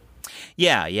world.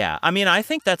 Yeah. I mean, I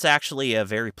think that's actually a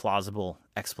very plausible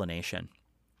explanation.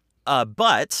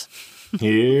 But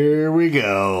here we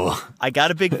go. I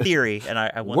got a big theory, and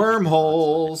I want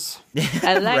wormholes.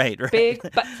 I like big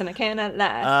butts, and I cannot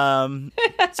lie.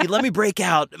 See, let me break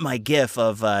out my GIF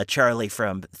of Charlie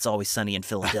from It's Always Sunny in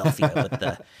Philadelphia with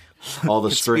the all the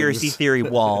conspiracy strings. Theory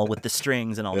wall with the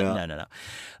strings and all that.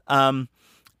 No.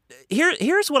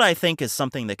 Here's what I think is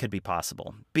something that could be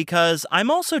possible, because I'm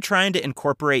also trying to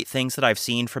incorporate things that I've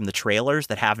seen from the trailers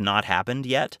that have not happened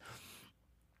yet,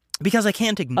 because I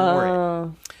can't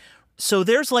ignore it. So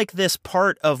there's like this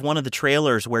part of one of the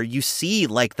trailers where you see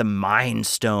like the Mind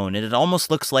Stone, and it almost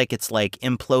looks like it's like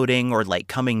imploding or like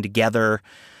coming together,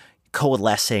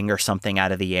 coalescing or something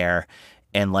out of the air.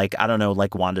 And like, I don't know,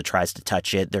 like Wanda tries to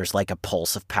touch it. There's like a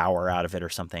pulse of power out of it or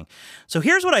something. So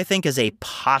here's what I think is a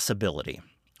possibility.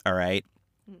 All right.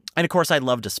 And of course, I'd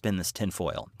love to spin this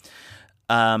tinfoil.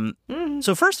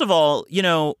 So first of all,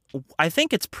 I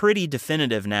think it's pretty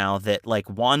definitive now that like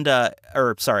that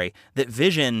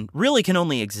Vision really can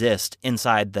only exist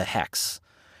inside the hex.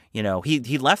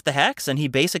 He left the hex and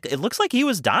it looks like he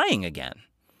was dying again.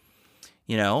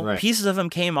 Pieces of him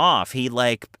came off. He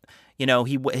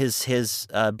his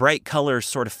bright colors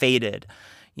sort of faded,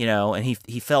 and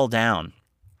he fell down.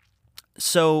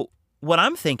 So what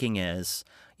I'm thinking is,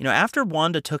 after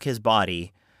Wanda took his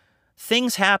body,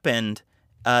 things happened.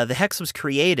 The hex was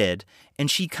created,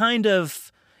 and she kind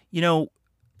of,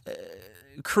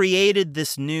 created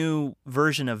this new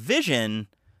version of Vision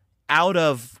out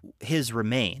of his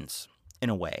remains, in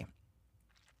a way.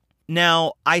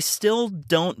 Now, I still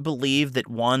don't believe that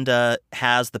Wanda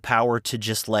has the power to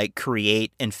just, like,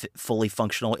 create fully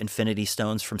functional Infinity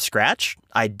Stones from scratch.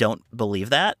 I don't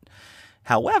believe that.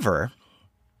 However,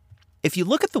 if you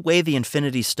look at the way the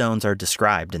Infinity Stones are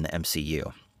described in the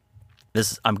MCU...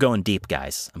 I'm going deep,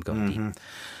 guys. I'm going deep.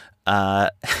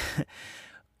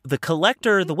 The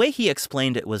Collector, the way he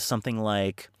explained it was something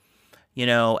like,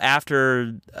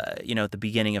 after, at the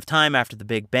beginning of time, after the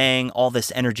Big Bang, all this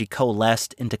energy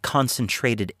coalesced into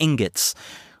concentrated ingots,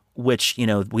 which,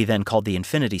 we then called the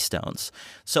Infinity Stones.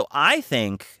 So I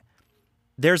think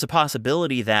there's a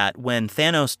possibility that when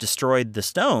Thanos destroyed the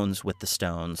stones with the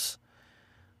stones,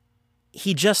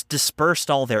 he just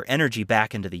dispersed all their energy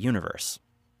back into the universe.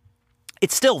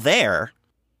 It's still there.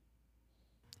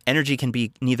 Energy can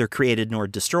be neither created nor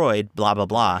destroyed, blah, blah,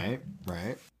 blah.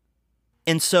 Right.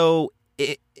 And so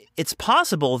it's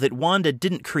possible that Wanda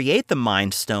didn't create the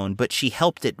Mind Stone, but she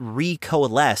helped it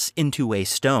recoalesce into a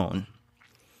stone.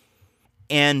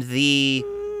 And the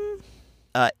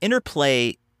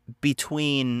interplay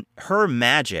between her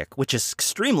magic, which is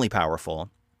extremely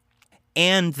powerful,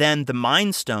 and then the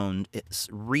Mind Stone, its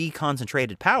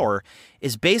reconcentrated power,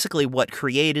 is basically what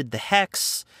created the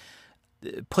hex,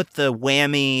 put the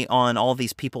whammy on all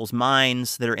these people's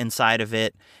minds that are inside of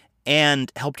it, and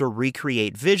helped her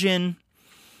recreate Vision.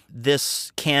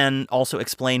 This can also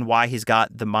explain why he's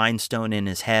got the Mind Stone in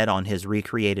his head on his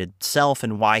recreated self,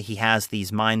 and why he has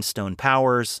these Mind Stone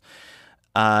powers,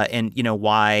 and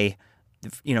why,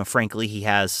 frankly, he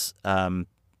has...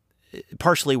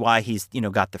 partially why he's,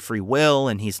 got the free will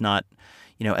and he's not,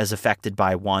 as affected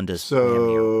by Wanda's.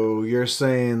 So you're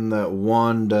saying that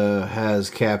Wanda has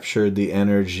captured the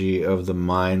energy of the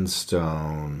Mind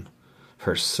Stone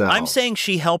herself. I'm saying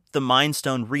she helped the Mind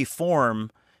Stone reform,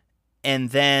 and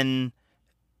then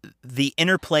the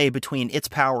interplay between its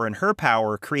power and her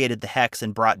power created the hex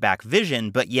and brought back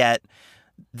Vision, but yet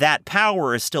that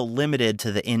power is still limited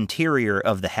to the interior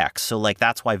of the hex. So, like,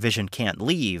 that's why Vision can't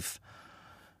leave.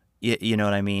 You know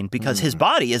what I mean? Because his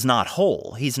body is not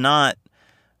whole. He's not...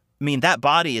 I mean, that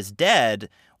body is dead.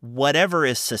 Whatever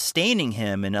is sustaining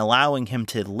him and allowing him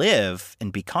to live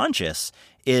and be conscious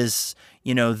is,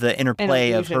 you know, the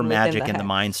interplay of her magic and the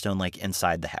Mind Stone, like,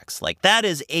 inside the hex. Like, that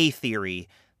is a theory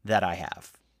that I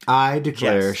have. I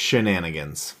declare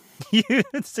shenanigans. You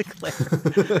declare.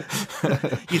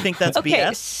 You think that's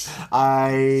BS?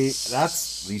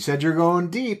 You said you're going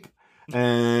deep,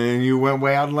 and you went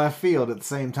way out in left field at the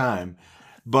same time.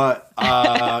 But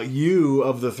you,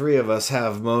 of the three of us,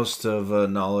 have most of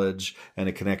knowledge and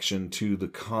a connection to the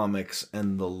comics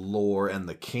and the lore and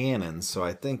the canon. So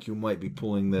I think you might be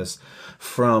pulling this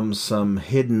from some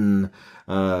hidden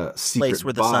secret place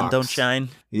where the box. sun don't shine.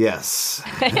 Yes,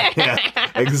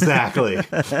 yeah, exactly.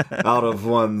 Out of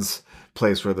one's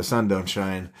place where the sun don't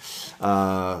shine.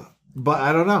 But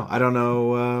I don't know. I don't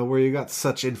know where you got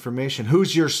such information.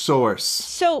 Who's your source?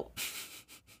 So,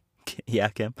 yeah,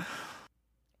 Kim.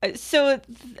 So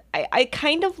I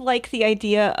kind of like the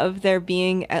idea of there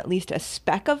being at least a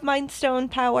speck of Mind Stone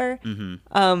power.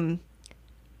 Mm-hmm.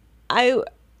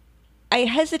 I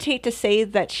hesitate to say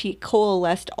that she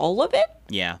coalesced all of it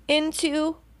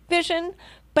into Vision,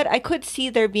 but I could see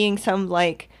there being some,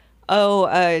 like,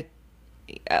 a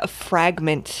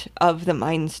fragment of the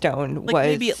Mind Stone like was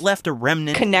maybe it left a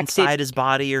remnant inside his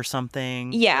body or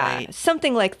something. Yeah, right?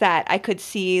 Something like that. I could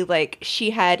see, like,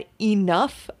 she had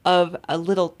enough of a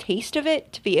little taste of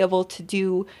it to be able to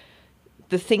do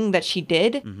the thing that she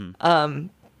did. Mm-hmm.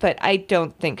 But I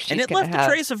don't think she's going to have and it left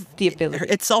a trace of the ability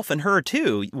itself in her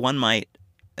too. One might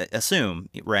assume,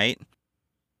 right?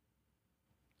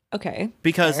 Okay.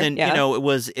 Because you know, it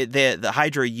was the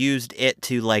Hydra used it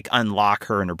to, like, unlock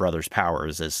her and her brother's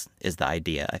powers is the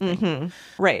idea, I think.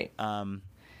 Mm-hmm. Right.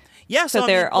 Yeah, so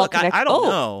they're all connected. I don't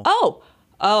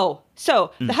know.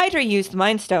 So the Hydra used the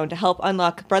Mind Stone to help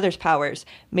unlock brother's powers.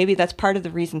 Maybe that's part of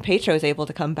the reason Pietro is able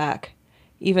to come back,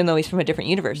 even though he's from a different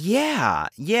universe.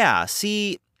 Yeah.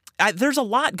 See, there's a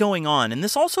lot going on, and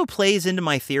this also plays into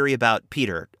my theory about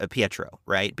Pietro,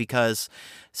 right? Because,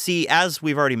 see, as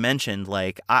we've already mentioned,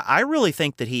 like, I really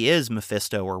think that he is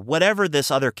Mephisto, or whatever this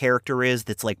other character is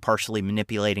that's, like, partially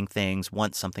manipulating things,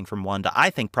 wants something from Wanda. I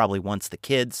think probably wants the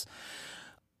kids.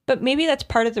 But maybe that's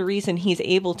part of the reason he's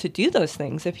able to do those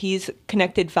things. If he's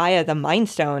connected via the Mind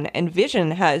Stone, and Vision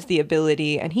has the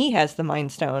ability, and he has the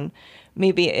Mind Stone,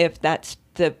 maybe if that's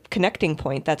the connecting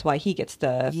point, that's why he gets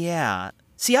the... Yeah.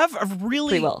 See, I've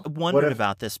really wondered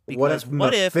about this, because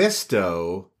what if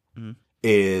Mephisto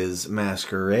is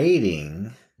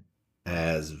masquerading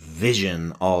as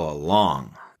Vision all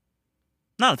along?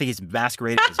 I don't think he's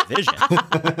masquerading as Vision.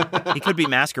 He could be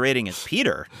masquerading as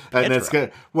Pietro. And that's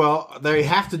good. Well, they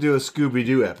have to do a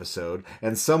Scooby-Doo episode,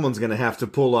 and someone's going to have to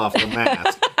pull off the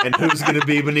mask. And who's going to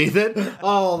be beneath it?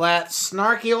 Oh, that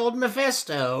snarky old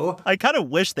Mephisto. I kind of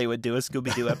wish they would do a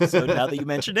Scooby-Doo episode now that you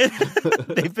mentioned it.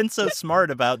 They've been so smart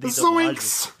about these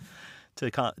homages to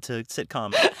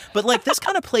sitcom. But, like, this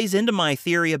kind of plays into my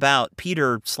theory about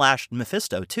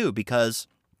Peter/Mephisto, too, because...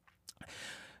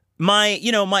 My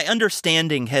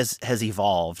understanding has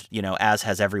evolved, as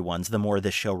has everyone's, the more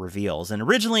this show reveals. And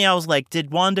originally I was like, did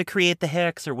Wanda create the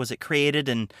Hex, or was it created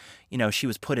and, she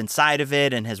was put inside of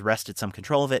it and has wrested some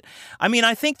control of it? I mean,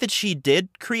 I think that she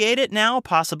did create it now,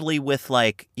 possibly with,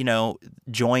 like,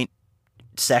 joint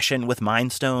session with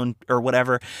Mind Stone or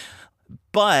whatever.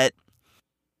 But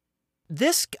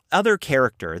this other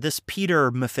character, this Peter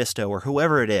Mephisto or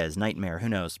whoever it is, Nightmare, who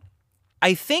knows?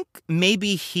 I think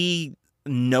maybe he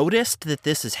noticed that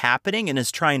this is happening and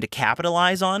is trying to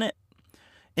capitalize on it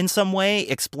in some way,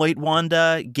 exploit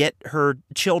Wanda, get her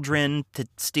children to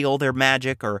steal their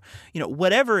magic, or,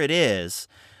 whatever it is,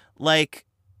 like,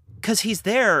 because he's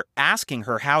there asking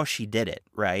her how she did it,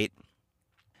 right?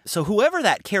 So whoever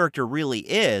that character really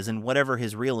is, and whatever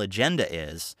his real agenda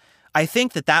is, I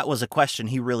think that was a question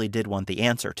he really did want the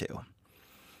answer to,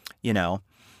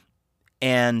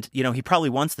 and, he probably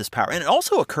wants this power. And it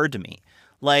also occurred to me,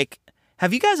 like,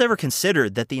 have you guys ever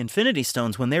considered that the Infinity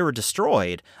Stones, when they were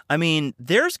destroyed, I mean,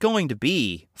 there's going to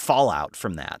be fallout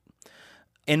from that.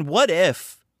 And what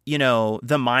if,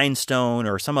 the Mind Stone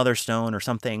or some other stone or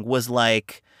something was,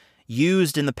 like,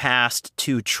 used in the past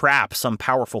to trap some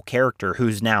powerful character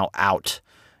who's now out,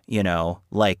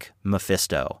 like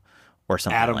Mephisto or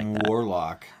something like that. Adam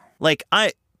Warlock.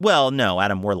 No,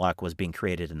 Adam Warlock was being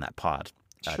created in that pod.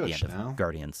 At the end of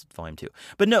Guardians Volume 2.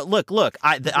 But no, look,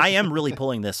 I am really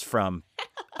pulling this from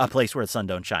a place where the sun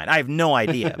don't shine. I have no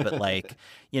idea, but, like,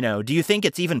 do you think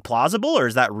it's even plausible, or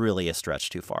is that really a stretch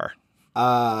too far?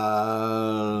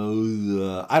 I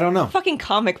don't know. Fucking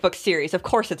comic book series. Of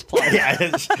course it's plausible. Yeah.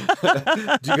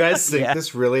 Do you guys think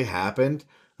this really happened?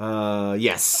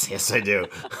 Yes, I do.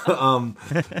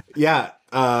 Yeah.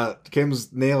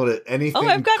 Kim's nailed it. Anything. Oh,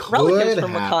 I've got relatives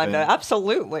from happen, Wakanda.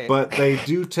 Absolutely. But they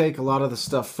do take a lot of the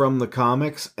stuff from the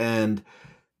comics and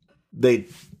they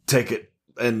take it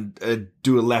and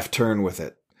do a left turn with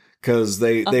it. Because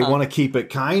they want to keep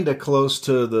it kind of close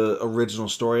to the original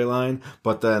storyline,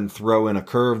 but then throw in a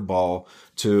curveball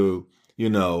to,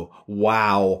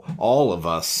 wow all of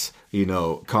us,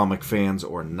 comic fans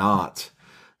or not.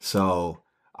 So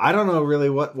I don't know really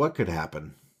what could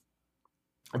happen.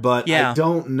 But I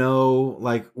don't know,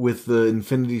 like, with the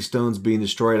Infinity Stones being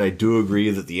destroyed, I do agree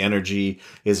that the energy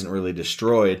isn't really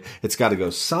destroyed. It's got to go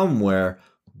somewhere,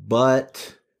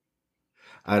 but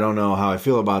I don't know how I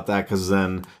feel about that, because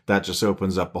then that just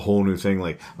opens up a whole new thing,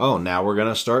 like, oh, now we're going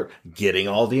to start getting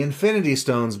all the Infinity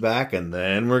Stones back, and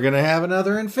then we're going to have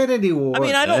another Infinity War. I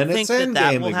mean, I don't think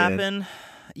that will again. happen.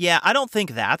 Yeah, I don't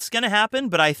think that's going to happen,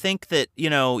 but I think that,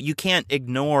 you can't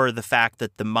ignore the fact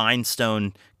that the Mind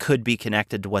Stone could be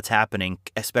connected to what's happening,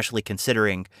 especially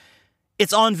considering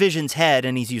it's on Vision's head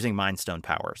and he's using Mind Stone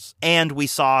powers. And we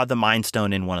saw the Mind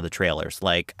Stone in one of the trailers.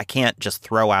 Like, I can't just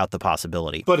throw out the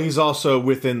possibility. But he's also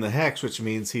within the Hex, which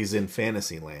means he's in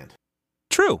Fantasyland.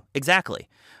 True, exactly.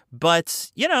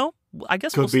 But, I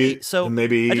guess we'll see. So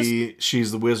maybe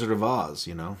she's the Wizard of Oz,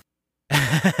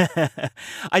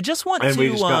 I just want and to... we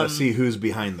just got to see who's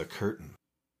behind the curtain.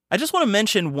 I just want to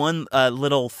mention one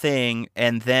little thing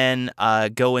and then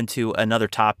go into another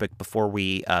topic before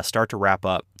we start to wrap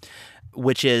up,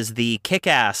 which is the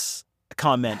kick-ass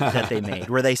comment that they made,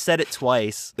 where they said it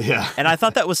twice. Yeah. And I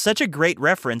thought that was such a great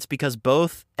reference because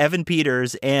both Evan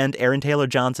Peters and Aaron Taylor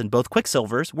Johnson, both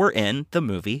Quicksilvers, were in the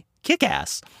movie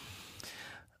Kick-Ass.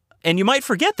 And you might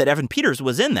forget that Evan Peters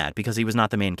was in that because he was not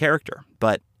the main character.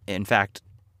 But in fact,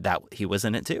 that he was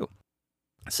in it too.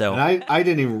 So and I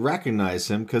didn't even recognize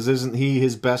him because isn't he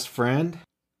his best friend?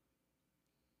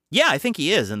 Yeah, I think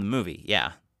he is in the movie.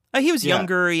 Yeah. He was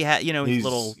younger. He had, he's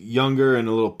little younger and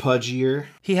a little pudgier.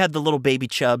 He had the little baby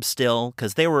chub still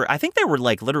because I think they were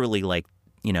like literally like,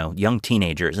 young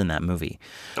teenagers in that movie.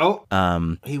 Oh,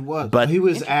 he was. But he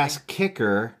was Ass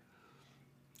Kicker.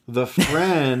 The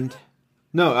friend.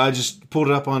 No, I just pulled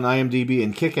it up on IMDb,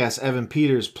 and Kick-Ass Evan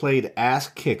Peters played Ass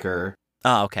Kicker.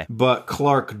 Oh, okay. But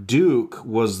Clark Duke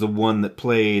was the one that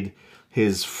played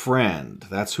his friend.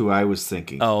 That's who I was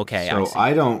thinking. Oh, okay. So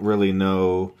I don't really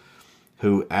know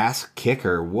who Ass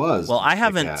Kicker was. Well, I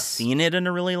haven't seen it in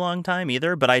a really long time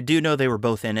either, but I do know they were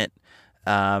both in it,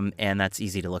 and that's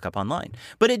easy to look up online.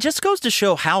 But it just goes to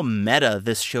show how meta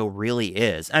this show really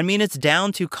is. I mean, it's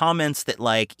down to comments that,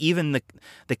 like, even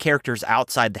the characters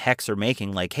outside the Hex are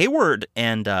making. Like, Hayward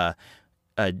and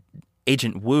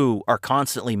Agent Wu are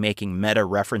constantly making meta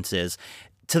references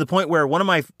to the point where one of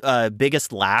my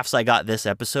biggest laughs I got this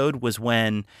episode was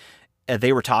when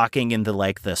they were talking in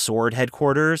the Sword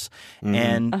headquarters,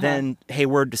 and then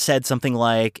Hayward said something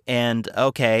like, "And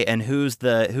okay, and who's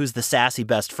the sassy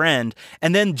best friend?"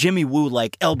 And then Jimmy Woo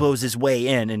elbows his way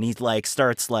in, and he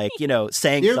starts saying you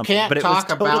something. Can't but it talk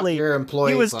was totally, about your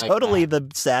employees. He was like totally that.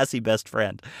 the sassy best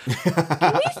friend.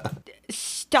 Can we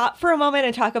stop for a moment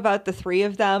and talk about the three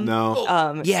of them?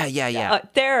 No.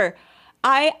 Yeah.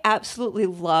 I absolutely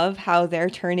love how they're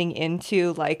turning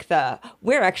into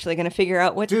we're actually going to figure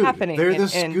out what's happening. They're the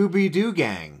Scooby-Doo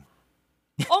gang.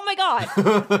 Oh my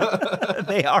God.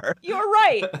 They are. You're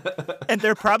right. And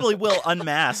they probably will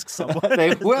unmask someone.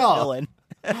 They will. Villain.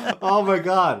 Oh my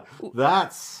God.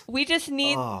 That's. We just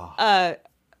need, what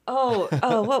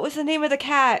was the name of the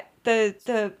cat?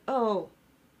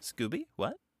 Scooby?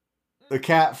 What? The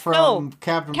cat from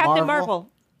Captain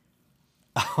Marvel.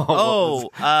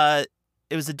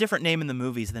 It was a different name in the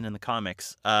movies than in the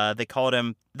comics. They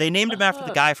named him after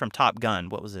the guy from Top Gun.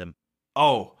 What was him?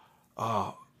 Oh.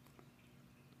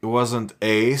 It wasn't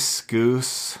Ace,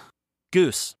 Goose.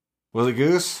 Goose. Was it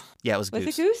Goose? Yeah, it was Goose.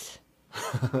 Was it Goose?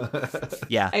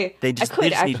 Yeah, they just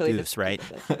need Goose, right?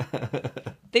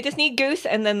 They just need Goose,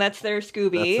 and then that's their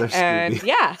Scooby. That's their Scooby. And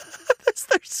yeah. That's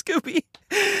their Scooby.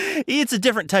 He eats a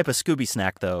different type of Scooby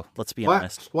snack, though. Let's be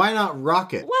honest. Why not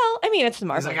Rocket? Well, I mean, it's the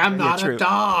Marvel. He's like, I'm not a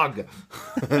dog.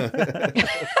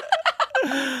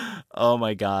 Oh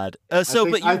my God. But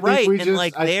you're right.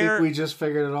 I think we just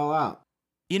figured it all out.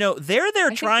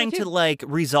 They're trying to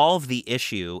resolve the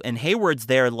issue, and Hayward's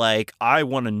there I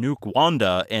want to nuke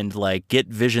Wanda and get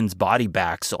Vision's body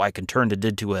back so I can turn it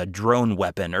into a drone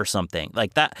weapon or something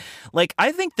like that.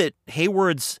 I think that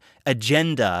Hayward's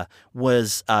agenda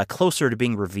was closer to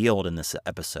being revealed in this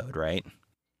episode, right?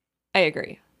 I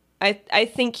agree. I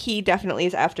think he definitely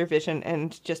is after Vision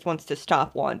and just wants to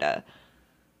stop Wanda.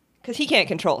 Because he can't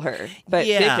control her, but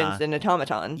Vision's an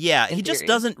automaton. Yeah, he just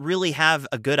doesn't really have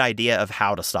a good idea of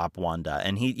how to stop Wanda.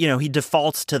 And he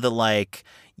defaults to the, like,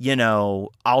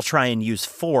 I'll try and use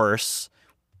force,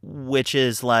 which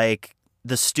is, like,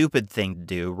 the stupid thing to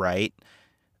do, right?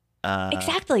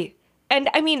 Exactly. And,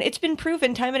 I mean, it's been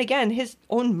proven time and again, his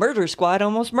own murder squad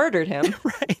almost murdered him.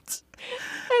 Right.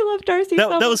 I love Darcy so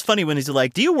much. That was funny when he's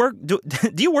like, do you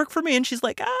work for me? And she's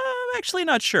like, I'm actually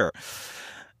not sure.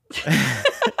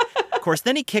 Of course,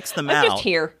 then he kicks them out. I'm just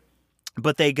here.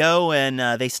 But they go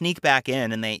and they sneak back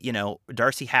in, and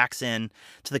Darcy hacks in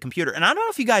to the computer. And I don't know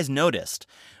if you guys noticed,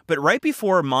 but right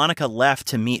before Monica left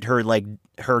to meet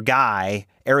her guy,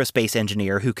 aerospace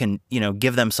engineer, who can,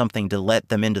 give them something to let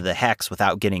them into the hex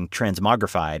without getting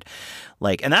transmogrified.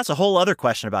 And that's a whole other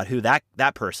question about who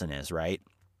that person is, right?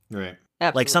 Right.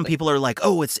 Absolutely. Like, some people are like,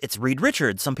 oh, it's Reed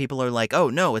Richards. Some people are like, oh,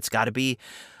 no, it's got to be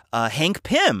Hank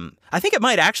Pym. I think it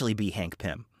might actually be Hank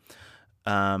Pym.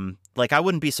 I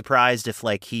wouldn't be surprised if,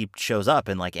 like, he shows up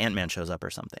and, like, Ant-Man shows up or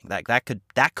something.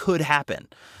 That could happen.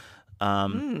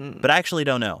 But I actually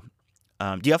don't know.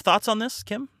 Do you have thoughts on this,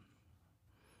 Kim?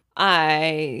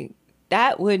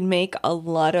 That would make a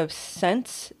lot of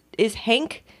sense. Is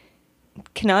Hank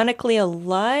canonically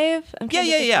alive? I'm trying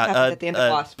to think what happened at the end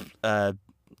of Wasp.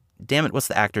 Damn it, what's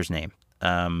the actor's name?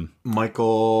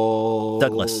 Michael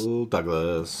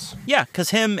Douglas. Yeah,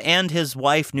 because him and his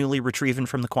wife, newly retrieved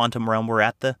from the quantum realm, were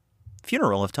at the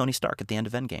funeral of Tony Stark at the end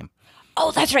of Endgame.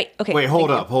 Oh, that's right. Okay. Wait, hold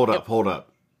up.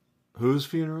 Whose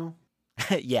funeral?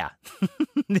 Yeah.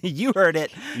 You heard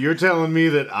it. You're telling me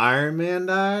that Iron Man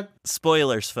died?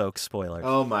 Spoilers, folks. Spoilers.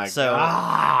 Oh my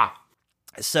god.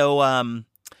 So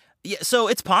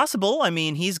it's possible. I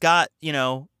mean, he's got,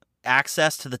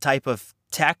 access to the type of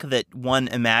tech that one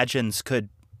imagines could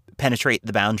penetrate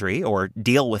the boundary or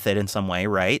deal with it in some way,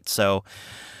 right? So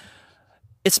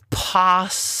it's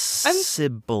possible.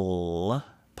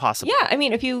 Yeah, I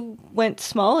mean, if you went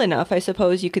small enough, I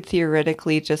suppose you could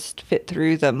theoretically just fit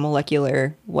through the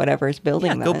molecular whatever's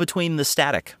building that. Go between the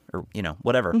static or,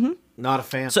 whatever. Mm-hmm. Not a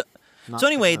fan. So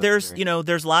anyway, there's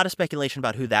a lot of speculation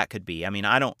about who that could be. I mean,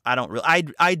 I don't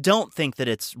think that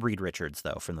it's Reed Richards,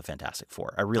 though, from the Fantastic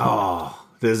Four. I really don't.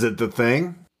 Is it the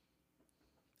Thing?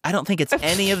 I don't think it's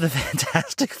any of the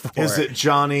Fantastic Four. Is it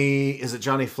Johnny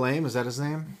Flame? Is that his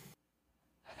name?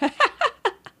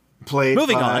 Played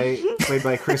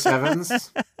by Chris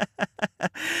Evans.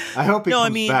 I hope he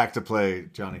comes back to play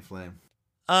Johnny Flame.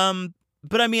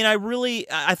 But I mean,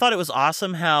 I thought it was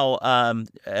awesome how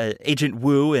Agent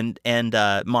Wu and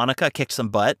Monica kicked some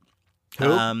butt.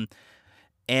 Who?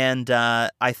 And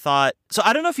I thought, so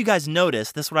I don't know if you guys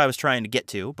noticed, this is what I was trying to get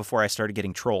to before I started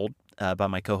getting trolled by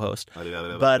my co-host.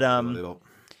 But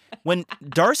when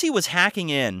Darcy was hacking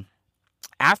in,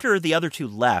 after the other two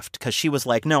left, because she was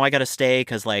like, no, I got to stay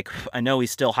because, like, I know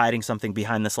he's still hiding something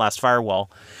behind this last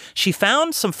firewall. She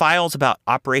found some files about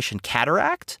Operation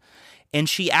Cataract, and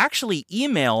she actually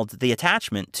emailed the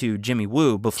attachment to Jimmy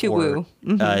Woo before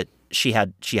she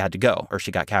had to go, or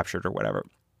she got captured or whatever.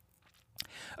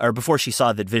 Or before she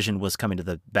saw that Vision was coming to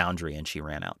the boundary and she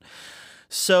ran out.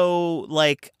 So,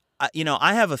 like,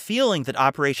 I have a feeling that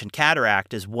Operation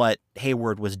Cataract is what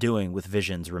Hayward was doing with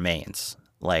Vision's remains.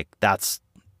 Like, that's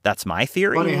my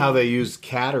theory. Funny how they used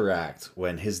cataract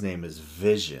when his name is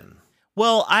Vision.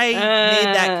 Well, I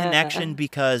made that connection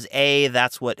because A,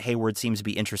 that's what Hayward seems to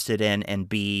be interested in, and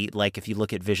B, like, if you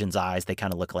look at Vision's eyes, they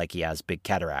kind of look like he has big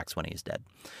cataracts when he's dead.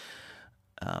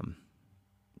 All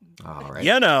right.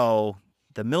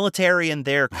 The military and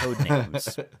their code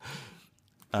names.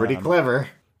 Pretty clever.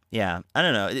 Yeah, I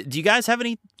don't know. Do you guys have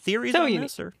any theories on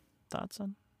this or thoughts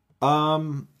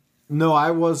on? No,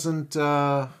 I wasn't.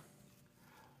 I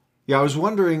was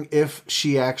wondering if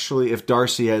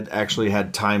Darcy had actually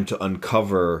had time to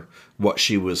uncover what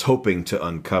she was hoping to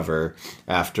uncover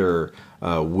after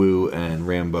Wu and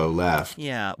Rambo left.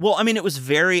 Yeah. Well, I mean, it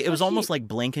was almost like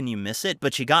blink and you miss it,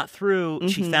 but she got through,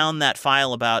 she found that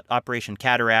file about Operation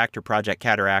Cataract or Project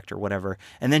Cataract or whatever,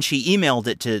 and then she emailed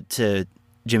it to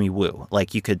Jimmy Woo.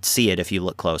 Like, you could see it if you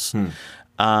look close.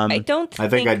 I don't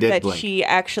think that blink. she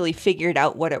actually figured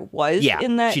out what it was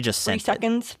in that she just 3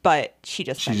 seconds, but she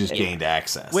just gained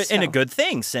access. And a good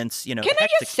thing, since, Can I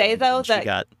just say, though,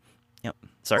 that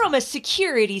sorry. From a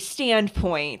security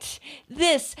standpoint,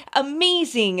 this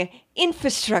amazing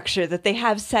infrastructure that they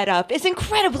have set up is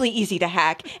incredibly easy to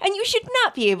hack, and you should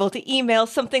not be able to email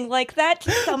something like that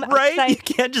to some right? outside... You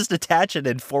can't just attach it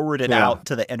and forward it out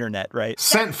to the internet, right?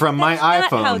 Sent from my iPhone.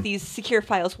 That's not how these secure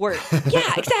files work.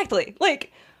 Yeah, exactly.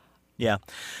 Like, Yeah.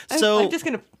 So I'm just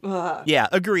going to... Yeah,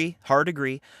 agree. Hard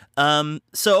agree. So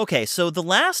the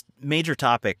last major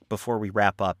topic before we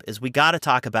wrap up is we got to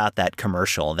talk about that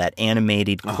commercial, that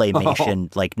animated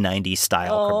claymation, like 90s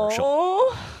style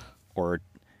commercial. Or,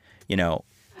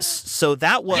 so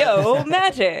that was... Yo,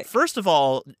 magic! First of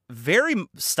all, very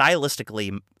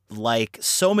stylistically like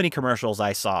so many commercials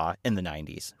I saw in the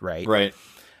 90s, right? Right.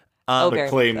 The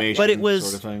claymation but it was,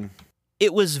 sort of thing.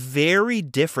 It was very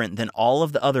different than all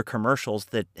of the other commercials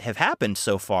that have happened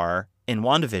so far in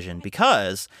WandaVision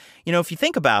because, if you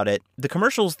think about it, the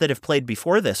commercials that have played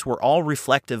before this were all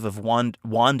reflective of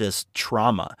Wanda's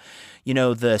trauma.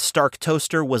 The Stark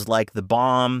toaster was like the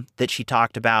bomb that she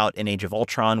talked about in Age of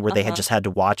Ultron where they had just had to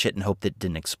watch it and hope that it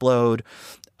didn't explode.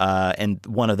 And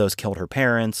one of those killed her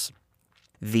parents.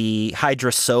 The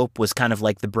Hydra soap was kind of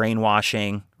like the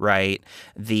brainwashing, right?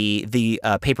 The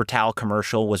paper towel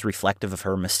commercial was reflective of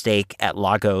her mistake at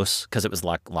Lagos because it was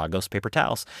Lagos paper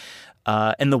towels.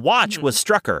 And the watch was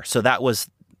Strucker. So that was,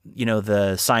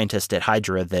 the scientist at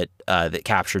Hydra that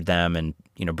captured them and,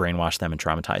 brainwashed them and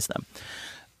traumatized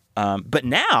them. But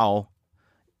now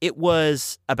it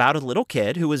was about a little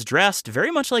kid who was dressed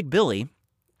very much like Billy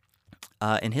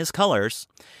in his colors.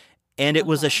 And it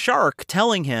was a shark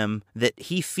telling him that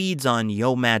he feeds on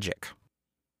yo magic.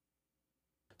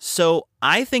 So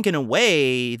I think in a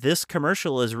way, this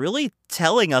commercial is really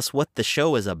telling us what the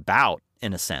show is about,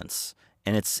 in a sense.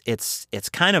 And it's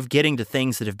kind of getting to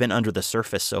things that have been under the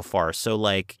surface so far. So,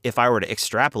 like, if I were to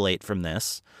extrapolate from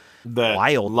this, that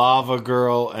wild Lava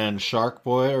Girl and Shark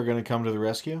Boy are going to come to the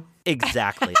rescue?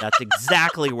 Exactly. That's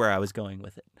exactly where I was going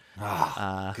with it.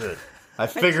 Good. I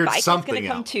figured something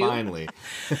out, too. finally.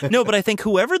 No, but I think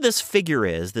whoever this figure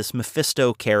is, this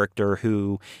Mephisto character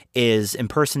who is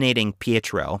impersonating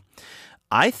Pietro,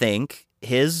 I think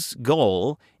his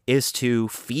goal is to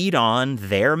feed on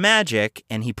their magic,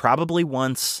 and he probably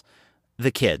wants the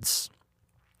kids.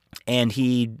 And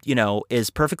he,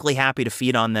 is perfectly happy to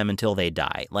feed on them until they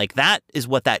die. Like, that is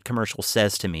what that commercial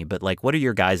says to me. But, like, what are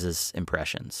your guys'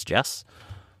 impressions? Jess?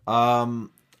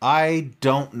 I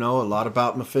don't know a lot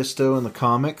about Mephisto in the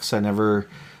comics. I never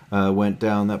went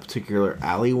down that particular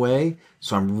alleyway,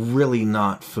 so I'm really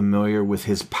not familiar with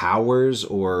his powers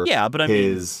or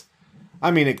his... I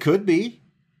mean, it could be.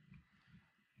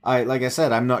 Like I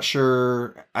said, I'm not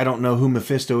sure. I don't know who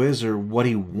Mephisto is or what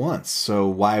he wants, so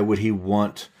why would he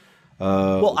want...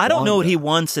 well, I don't know what he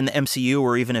wants in the MCU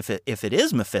or even if it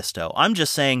is Mephisto. I'm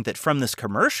just saying that from this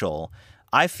commercial...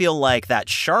 I feel like that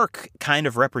shark kind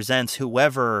of represents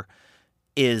whoever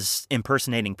is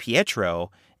impersonating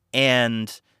Pietro, and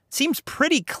it seems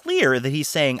pretty clear that he's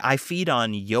saying, I feed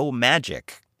on yo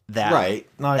magic. Right.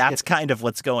 No, that's kind of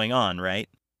what's going on, right?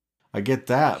 I get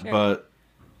that, sure.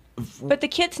 But the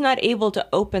kid's not able to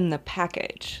open the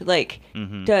package. Like,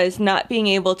 does not being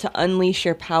able to unleash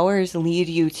your powers lead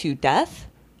you to death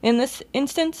in this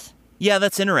instance? Yeah,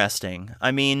 that's interesting.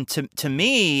 I mean, to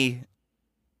me...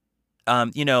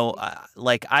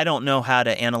 like, I don't know how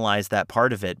to analyze that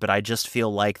part of it, but I just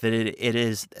feel like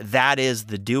that is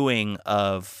the doing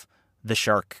of the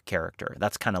shark character.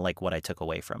 That's kind of like what I took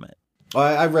away from it.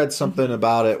 I read something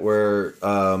about it where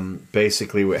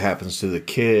basically what happens to the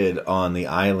kid on the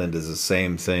island is the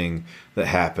same thing that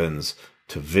happens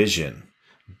to Vision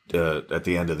at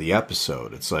the end of the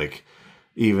episode. It's like,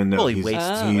 even though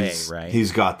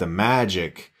he's got the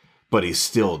magic, but he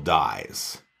still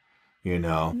dies.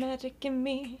 Magic in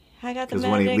me. I got the magic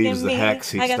in me. Because when he leaves the hex,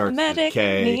 he starts to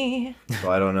decay. So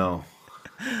I don't know.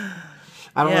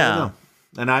 I don't really know.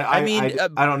 And I mean,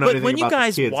 I don't know anything when you about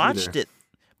guys the kids watched either. it,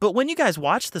 but when you guys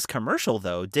watched this commercial,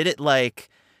 though, did it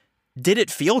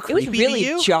feel creepy to you?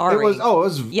 It was really jarring.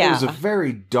 It was a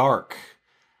very dark.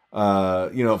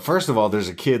 First of all, there's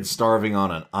a kid starving on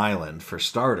an island, for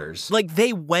starters. Like,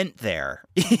 they went there.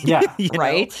 Yeah.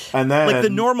 Right? And then... Like, the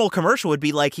normal commercial would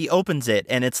be like, he opens it,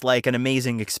 and it's like an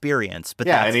amazing experience. But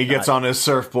yeah, and he gets on his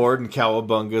surfboard and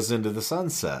cowabungas into the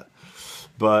sunset.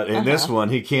 But in this one,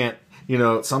 he can't...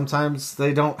 sometimes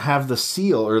they don't have the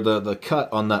seal or the cut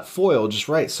on that foil just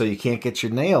right, so you can't get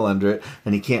your nail under it,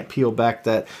 and he can't peel back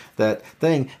that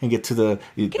thing and get to the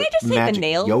Can I just say the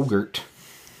nails? Yogurt.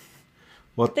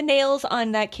 What? The nails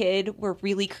on that kid were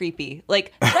really creepy.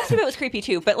 Like, the rest of it was creepy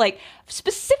too, but, like,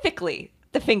 specifically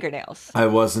the fingernails. I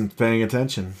wasn't paying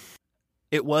attention.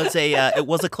 It was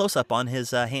a close up on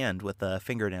his hand with a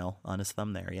fingernail on his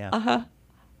thumb there. Yeah.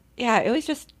 Yeah, it was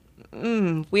just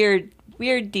weird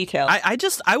detail. I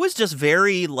was just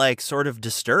very, like, sort of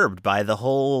disturbed by the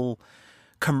whole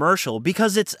commercial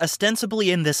because it's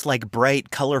ostensibly in this, like, bright,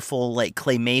 colorful, like,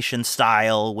 claymation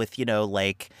style with,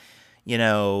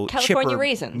 California chipper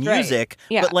raisins, music, right.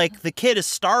 Yeah. but like the kid is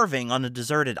starving on a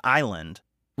deserted island.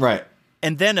 Right.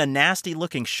 And then a nasty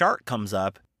looking shark comes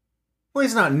up. Well,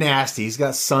 he's not nasty. He's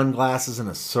got sunglasses and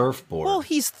a surfboard. Well,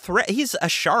 he's a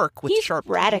shark with sharp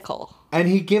radical. And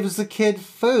he gives the kid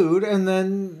food and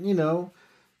then,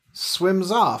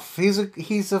 swims off. He's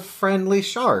a friendly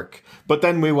shark. But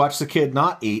then we watch the kid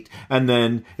not eat, and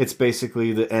then it's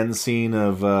basically the end scene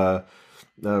of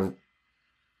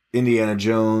Indiana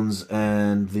Jones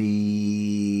and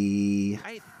the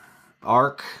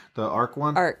Ark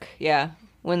one. Ark, yeah.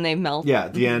 When they melt. Yeah,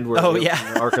 at the end where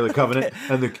the Ark of the Covenant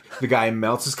and the guy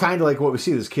melts. It's kind of like what we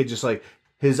see. This kid just like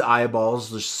his eyeballs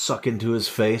just suck into his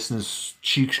face and his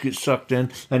cheeks get sucked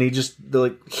in, and he just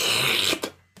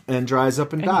and dries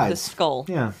up and dies. The skull.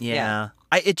 Yeah.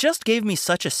 It just gave me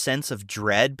such a sense of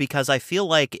dread because I feel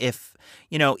like if,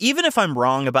 even if I'm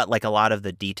wrong about like a lot of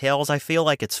the details, I feel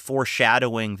like it's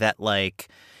foreshadowing that like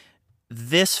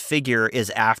this figure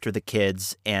is after the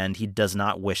kids and he does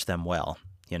not wish them well,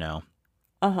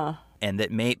 Uh-huh. And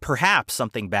that perhaps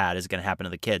something bad is going to happen to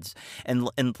the kids. And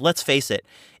let's face it,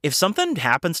 if something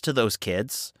happens to those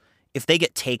kids, if they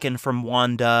get taken from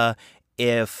Wanda,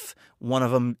 if one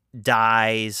of them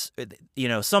dies,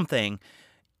 something,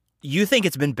 you think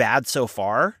it's been bad so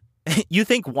far? You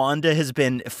think Wanda has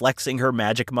been flexing her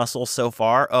magic muscle so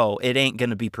far? Oh, it ain't going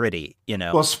to be pretty,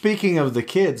 Well, speaking of the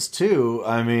kids, too,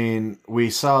 I mean, we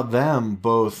saw them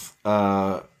both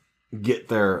get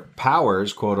their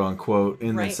powers, quote unquote,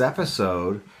 in this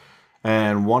episode.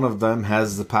 And one of them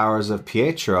has the powers of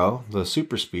Pietro, the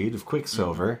super speed of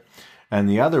Quicksilver. And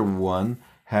the other one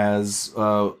has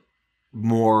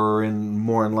more in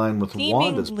line with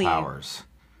Wanda's powers.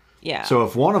 Yeah. So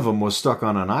if one of them was stuck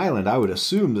on an island, I would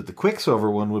assume that the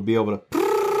Quicksilver one would be able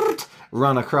to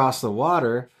run across the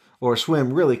water or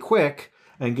swim really quick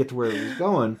and get to where he was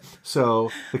going. So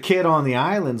the kid on the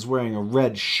island's wearing a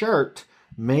red shirt.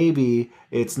 Maybe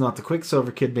it's not the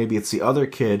Quicksilver kid. Maybe it's the other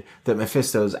kid that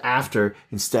Mephisto's after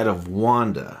instead of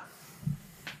Wanda.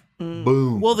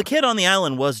 Boom. Well, the kid on the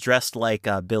island was dressed like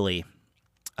Billy.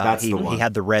 That's the one. He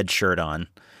had the red shirt on,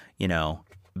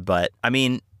 But I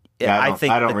mean, I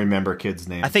don't remember kids'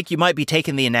 names. I think you might be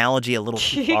taking the analogy a little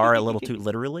too far, a little too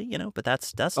literally, But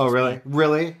that's. Oh, really? Me.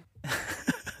 Really?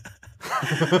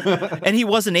 And he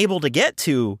wasn't able to get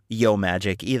to Yo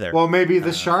Magic either. Well, maybe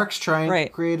the shark's trying to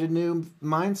create a new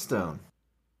Mind Stone.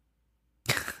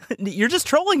 You're just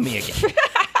trolling me again.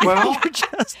 Well,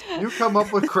 you come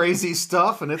up with crazy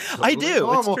stuff, and it's totally I do.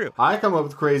 normal. It's true. I come up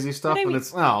with crazy stuff, and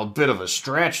it's a bit of a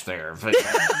stretch there.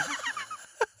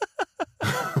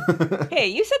 Hey,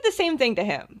 you said the same thing to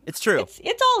him. It's true.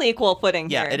 It's all equal footing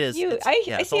here. Yeah, it is.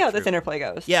 I see how this interplay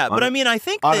goes. Yeah, but I mean, I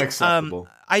think that unacceptable.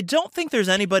 I don't think there's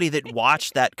anybody that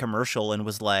watched that commercial and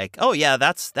was like, "Oh yeah,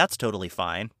 that's totally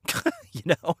fine."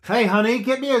 Hey, honey,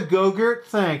 get me a Go-Gurt.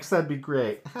 Thanks, that'd be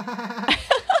great.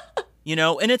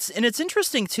 And it's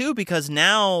interesting too because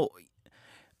now,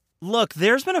 look,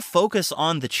 there's been a focus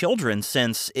on the children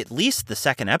since at least the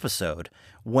second episode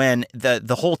when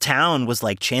the whole town was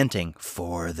like chanting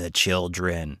for the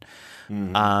children.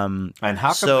 Mm-hmm. And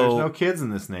how come there's no kids in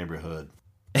this neighborhood?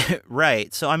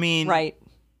 Right. So I mean, right.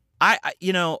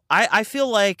 I feel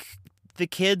like the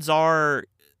kids are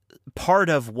part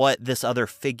of what this other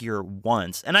figure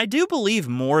wants, and I do believe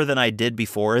more than I did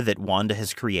before that Wanda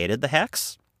has created the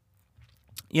Hex.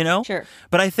 Sure.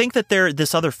 But I think that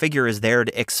this other figure is there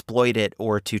to exploit it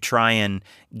or to try and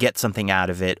get something out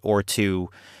of it or to,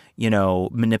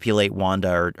 manipulate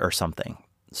Wanda or something.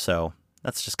 So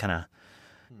that's just kind of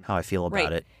how I feel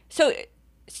about it. So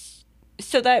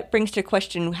that brings to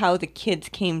question how the kids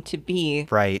came to be.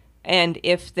 Right. And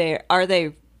if are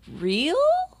they real?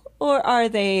 Or are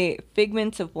they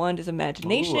figments of Wanda's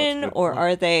imagination? Or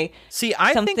are they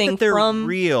I think that they're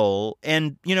real.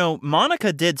 And,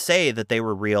 Monica did say that they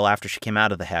were real after she came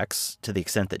out of the Hex, to the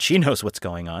extent that she knows what's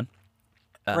going on.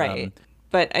 Right.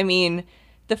 But, I mean,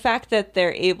 the fact that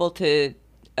they're able to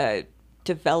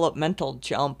develop mental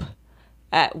jump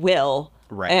at will.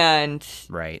 Right. And,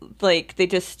 like, they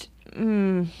just...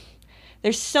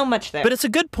 There's so much there. But it's a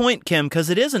good point, Kim, because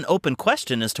it is an open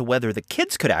question as to whether the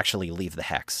kids could actually leave the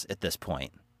Hex at this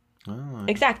point. Oh,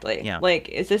 exactly. Yeah. Like,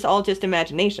 is this all just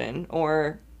imagination,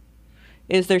 or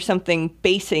is there something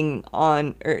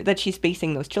that she's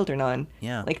basing those children on?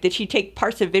 Yeah. Like, did she take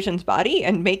parts of Vision's body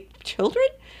and make children?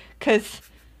 Because,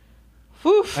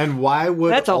 and why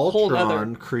would that's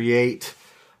Ultron create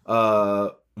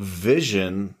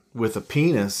Vision with a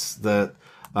penis that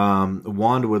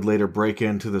Wanda would later break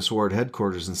into the Sword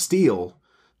headquarters and steal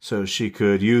so she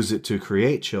could use it to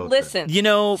create children. Listen, You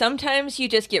know, sometimes you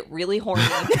just get really horny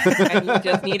and you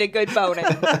just need a good bonus.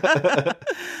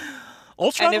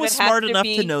 Ultron if was it has smart to enough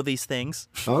be- to know these things.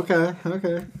 Okay.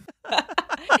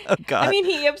 Oh, God. I mean,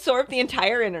 he absorbed the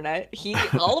entire internet.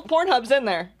 All of Pornhub's in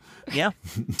there. Yeah.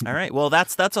 All right. Well,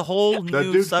 that's a whole That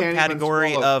new dude can't even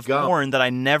subcategory swallow of gum. porn that I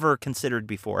never considered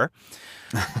before.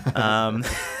 The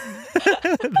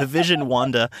Vision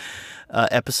Wanda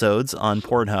episodes on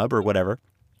Pornhub or whatever.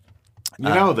 You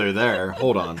know they're there.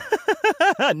 Hold on.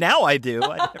 Now I do.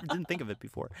 I didn't think of it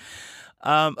before.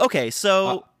 Okay,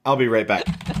 so I'll be right back.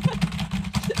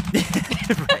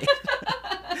 right.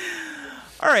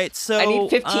 All right, so I need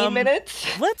 15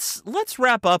 minutes. Let's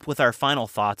wrap up with our final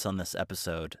thoughts on this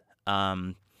episode.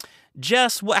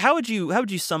 Jess, how would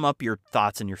you sum up your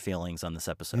thoughts and your feelings on this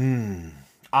episode?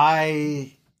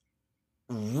 I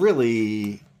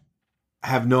really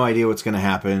have no idea what's going to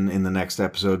happen in the next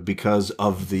episode because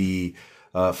of the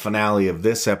finale of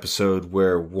this episode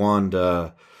where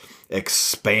Wanda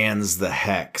expands the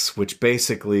hex, which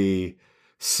basically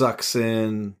sucks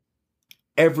in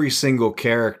every single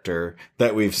character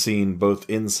that we've seen both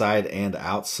inside and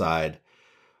outside.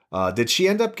 Did she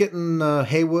end up getting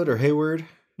Hayward?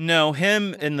 No,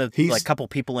 him and the couple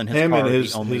people in his car are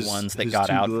the only ones that got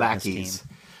out from his team.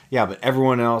 Yeah, but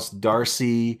everyone else,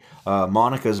 Darcy,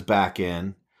 Monica's back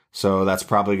in, so that's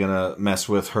probably going to mess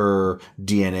with her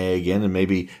DNA again and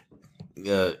maybe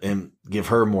and give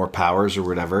her more powers or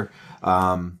whatever.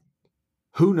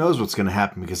 Who knows what's going to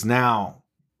happen, because now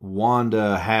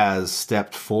Wanda has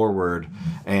stepped forward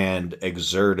and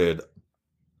exerted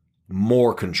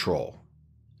more control.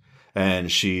 And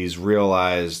she's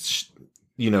realized,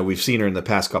 we've seen her in the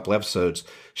past couple episodes,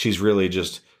 she's really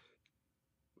just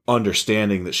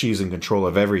understanding that she's in control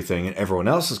of everything, and everyone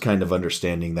else is kind of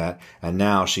understanding that. And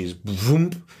now she's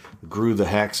grew the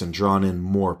hex and drawn in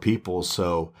more people.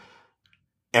 So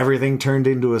everything turned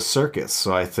into a circus.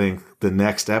 So I think the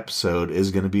next episode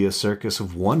is going to be a circus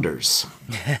of wonders.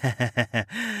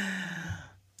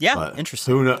 Yeah, But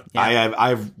interesting. Who knows? Yeah.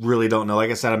 I really don't know.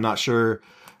 Like I said, I'm not sure.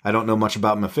 I don't know much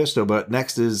about Mephisto, but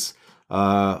next is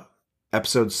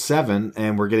episode 7,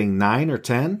 and we're getting 9 or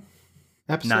 10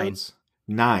 episodes?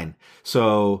 9.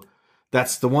 So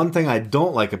that's the one thing I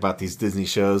don't like about these Disney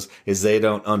shows is they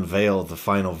don't unveil the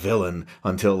final villain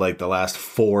until like the last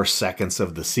 4 seconds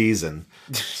of the season.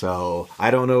 So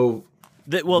I don't know.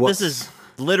 This is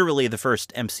literally the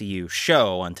first MCU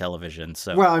show on television.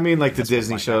 So Well, I mean, like the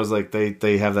Disney shows, like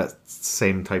they have that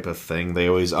same type of thing. They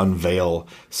always unveil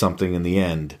something in the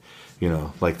end,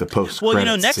 like the post.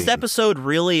 Well, next episode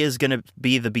really is going to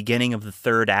be the beginning of the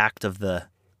third act of the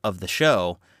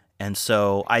show. And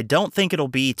so I don't think it'll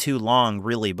be too long,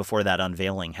 really, before that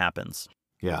unveiling happens.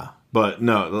 Yeah. But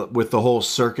no, with the whole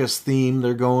circus theme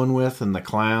they're going with and the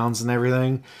clowns and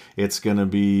everything, it's going to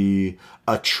be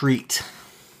a treat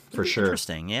for sure.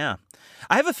 Interesting, yeah.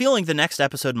 I have a feeling the next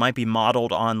episode might be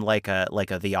modeled on like a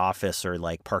The Office or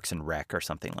like Parks and Rec or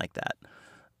something like that.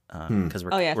 Because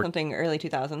we're something early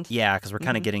 2000s. Yeah, because we're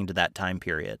kind of getting to that time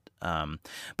period.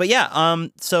 But yeah,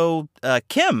 so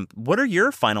Kim, what are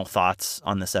your final thoughts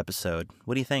on this episode?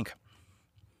 What do you think?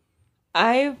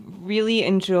 I really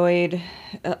enjoyed,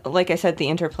 like I said, the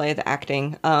interplay, the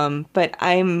acting. But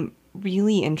I'm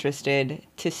really interested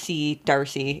to see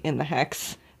Darcy in the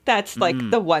Hex. That's like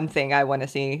the one thing I want to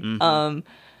see. Mm-hmm.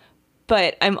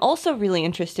 But I'm also really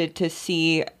interested to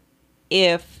see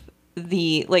if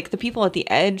the people at the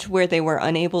edge where they were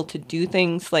unable to do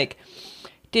things, like,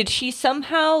 did she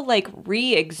somehow like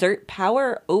re-exert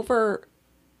power over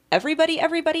everybody,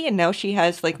 and now she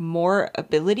has like more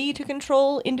ability to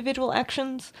control individual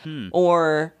actions?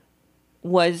 Or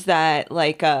was that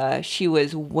like she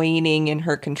was waning in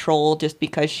her control just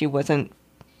because she wasn't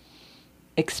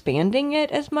expanding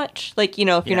it as much? Like,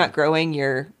 if you're not growing,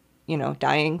 you're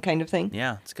dying, kind of thing.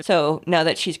 Yeah, it's good. So now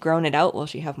that she's grown it out, will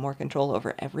she have more control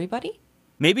over everybody?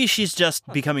 Maybe she's just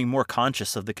becoming more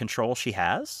conscious of the control she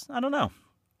has. I don't know.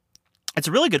 It's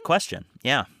a really good question.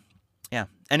 Yeah.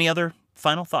 Any other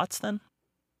final thoughts then?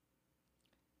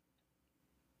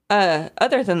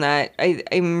 Other than that,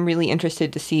 I'm really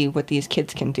interested to see what these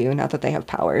kids can do now that they have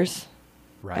powers.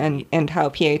 Right. And how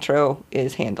Pietro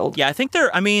is handled. Yeah, I think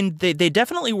they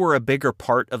definitely were a bigger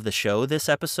part of the show this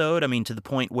episode. I mean, to the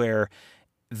point where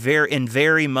in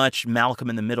very much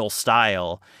Malcolm in the Middle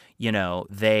style, they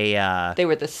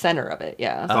were the center of it.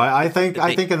 Yeah. So I think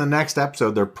in the next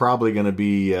episode they're probably going to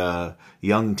be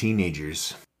young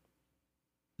teenagers.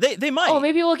 They might. Oh,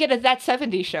 maybe we'll get a That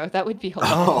 70s Show. That would be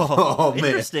hilarious. Oh, man.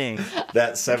 Interesting.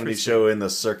 That 70s show in the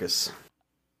circus.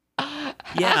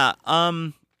 Yeah.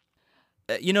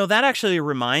 That actually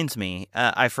reminds me.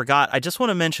 I forgot. I just want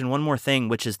to mention one more thing,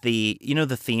 which is the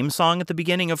theme song at the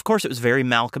beginning. Of course, it was very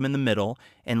Malcolm in the Middle,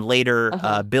 and later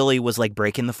Billy was like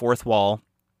breaking the fourth wall,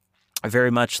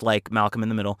 very much like Malcolm in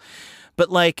the Middle. But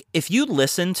like, if you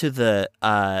listen to the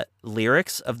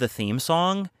lyrics of the theme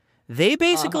song, they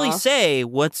basically say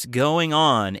what's going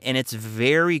on, and it's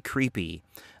very creepy.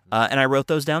 And I wrote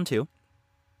those down too.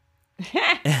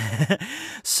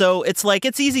 So it's like,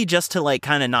 it's easy just to like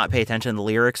kind of not pay attention to the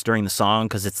lyrics during the song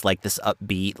because it's like this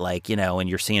upbeat, like, and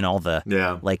you're seeing all the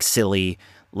like silly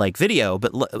like video.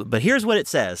 But here's what it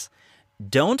says.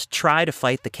 Don't try to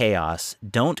fight the chaos.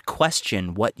 Don't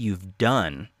question what you've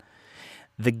done.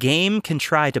 The game can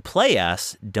try to play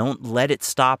us. Don't let it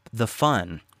stop the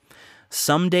fun.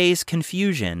 Some days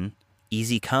confusion,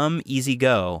 easy come, easy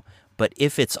go. But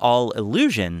if it's all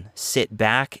illusion, sit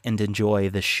back and enjoy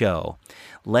the show.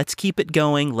 Let's keep it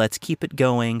going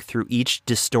through each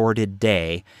distorted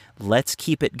day. Let's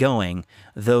keep it going,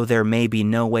 though there may be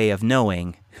no way of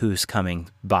knowing who's coming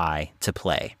by to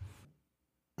play.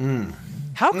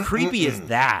 How creepy is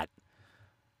that?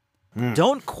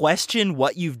 Don't question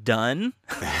what you've done.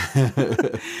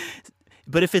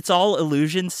 But if it's all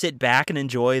illusion, sit back and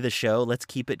enjoy the show. Let's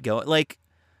keep it going. Like,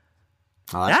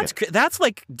 that's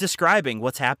like describing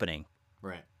what's happening,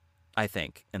 right? I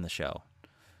think in the show.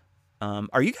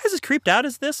 Are you guys as creeped out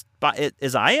as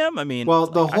I am? I mean, well,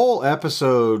 the whole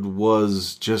episode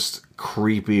was just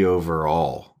creepy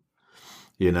overall.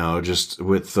 Just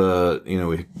with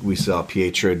we saw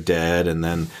Pietro dead, and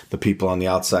then the people on the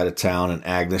outside of town, and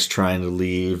Agnes trying to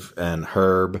leave, and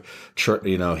Herb,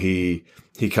 he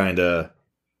kind of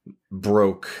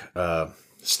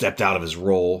stepped out of his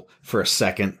role for a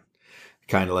second,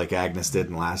 kind of like Agnes did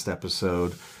in the last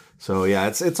episode. So yeah,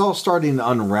 it's all starting to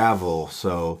unravel.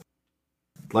 So,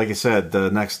 like I said, the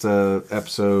next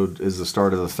episode is the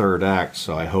start of the third act.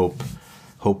 So I hope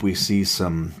we see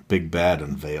some big bad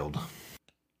unveiled.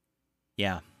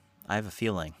 Yeah, I have a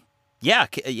feeling. Yeah,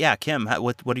 Kim,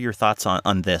 what are your thoughts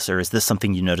on this? Or is this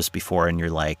something you noticed before and you're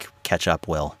like, catch up,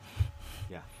 Will?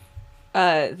 Yeah.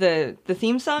 The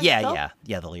theme song? Yeah,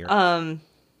 the lyrics.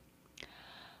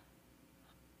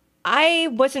 I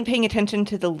wasn't paying attention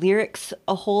to the lyrics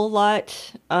a whole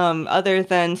lot, other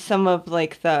than some of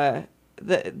like the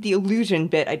illusion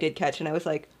bit I did catch, and I was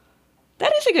like,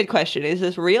 that is a good question. Is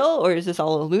this real, or is this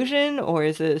all illusion, or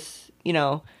is this,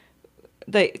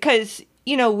 because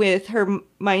with her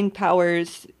mind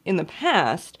powers in the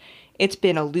past, it's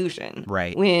been illusion.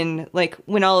 Right.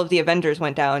 When all of the Avengers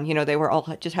went down, they were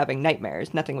all just having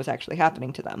nightmares. Nothing was actually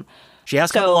happening to them. She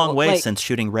has come a long way since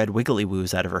shooting red wiggly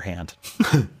woos out of her hand.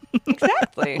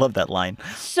 Exactly. Love that line.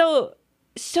 So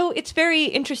it's very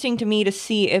interesting to me to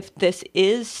see if this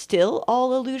is still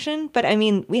all illusion. But I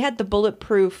mean, we had the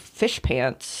bulletproof fish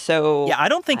pants, so yeah, I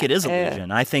don't think it is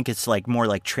illusion. I think it's like more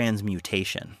like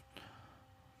transmutation.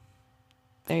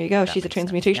 There you go. She's a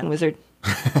transmutation wizard.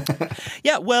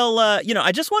 Yeah, well,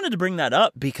 I just wanted to bring that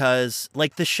up because,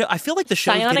 like, the show, I feel like the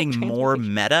show is getting more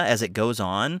meta as it goes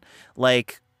on.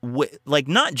 Like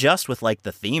not just with like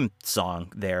the theme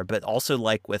song there, but also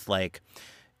like with like,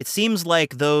 it seems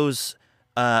like those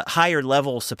higher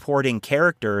level supporting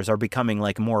characters are becoming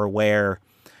like more aware,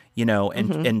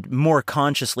 and more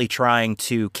consciously trying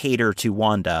to cater to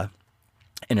Wanda,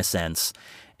 in a sense.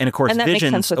 And of course,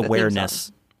 Vision's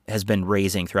awareness has been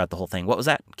raising throughout the whole thing. What was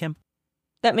that, Kim?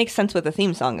 That makes sense with the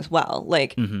theme song as well.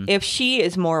 Like, if she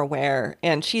is more aware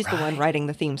and she's the one writing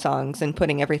the theme songs and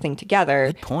putting everything together,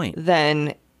 good point,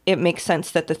 then it makes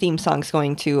sense that the theme song's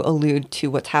going to allude to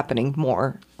what's happening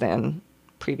more than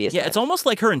previously. Yeah, it's almost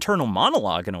like her internal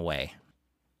monologue in a way.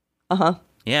 Uh-huh.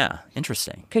 Yeah,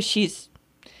 interesting. Because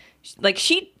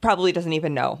she probably doesn't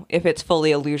even know if it's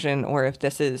fully illusion or if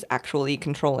this is actually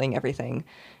controlling everything.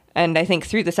 And I think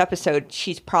through this episode,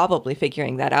 she's probably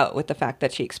figuring that out with the fact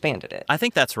that she expanded it. I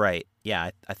think that's right. Yeah,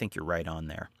 I think you're right on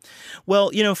there.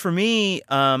 Well, for me,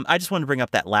 I just wanted to bring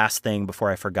up that last thing before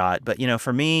I forgot. But,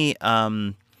 for me,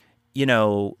 like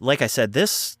I said,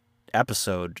 this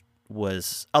episode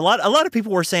was a lot of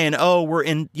people were saying, oh, we're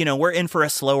in for a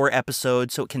slower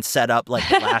episode so it can set up like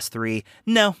the last three.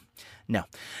 No.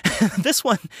 This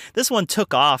one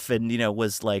took off and,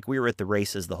 was like, we were at the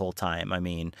races the whole time. I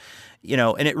mean,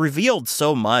 and it revealed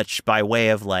so much by way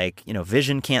of like,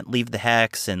 Vision can't leave the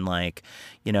hex and like,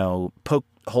 poke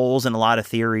holes in a lot of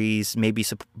theories, maybe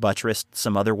buttressed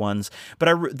some other ones.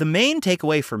 But the main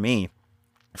takeaway for me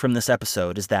from this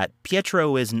episode is that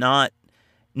Pietro is not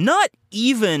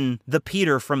even the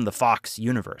Peter from the Fox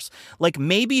universe. Like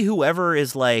maybe whoever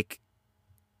is like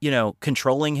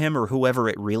controlling him or whoever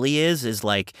it really is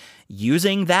like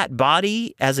using that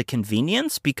body as a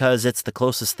convenience because it's the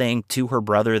closest thing to her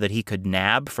brother that he could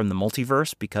nab from the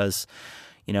multiverse because,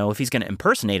 if he's going to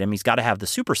impersonate him, he's got to have the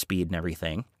super speed and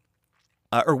everything.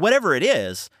 Or whatever it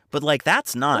is, but like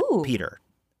that's not Peter.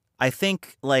 I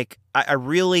think I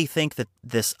really think that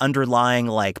this underlying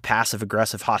like passive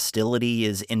aggressive hostility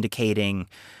is indicating,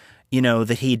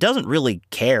 that he doesn't really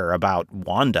care about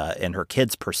Wanda and her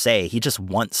kids per se. He just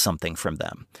wants something from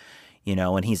them,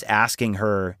 and he's asking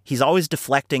her, he's always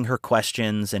deflecting her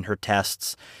questions and her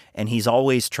tests, and he's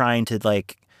always trying to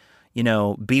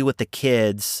be with the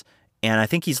kids. And I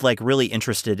think he's like really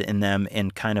interested in them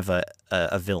in kind of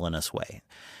a villainous way.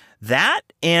 That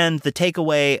and the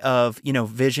takeaway of,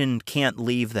 Vision can't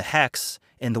leave the Hex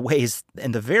in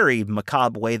the very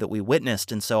macabre way that we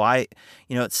witnessed. And so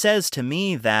it says to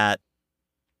me that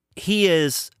he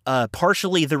is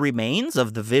partially the remains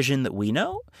of the Vision that we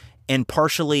know and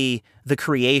partially the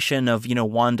creation of,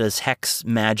 Wanda's Hex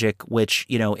magic, which,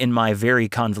 in my very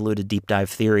convoluted deep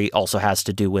dive theory also has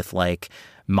to do with like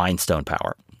Mind Stone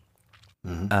power.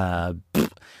 Mm-hmm.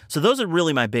 So those are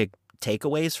really my big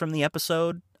takeaways from the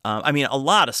episode. A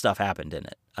lot of stuff happened in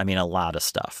it. A lot of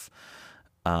stuff.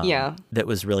 That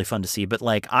was really fun to see. But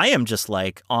like, I am just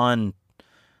like on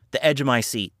the edge of my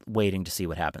seat waiting to see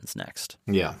what happens next.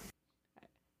 Yeah.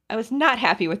 I was not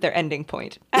happy with their ending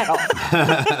point at all.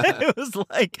 It was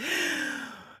like,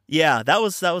 yeah, that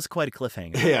was quite a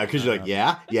cliffhanger. Yeah, because you're like,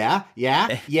 yeah,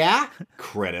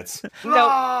 credits.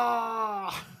 No.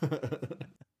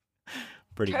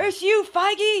 Curse you,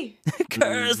 Feige!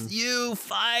 Curse you,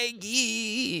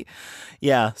 Feige!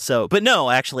 Yeah. So, but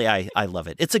no, actually, I love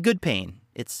it. It's a good pain.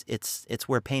 It's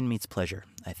where pain meets pleasure,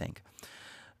 I think.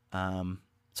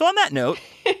 So on that note,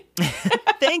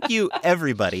 thank you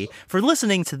everybody for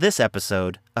listening to this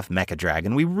episode of Mecha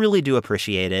Dragon. We really do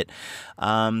appreciate it.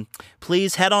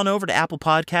 Please head on over to Apple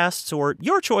Podcasts or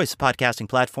your choice of podcasting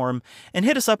platform and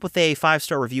hit us up with a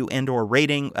 5-star review and or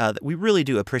rating. We really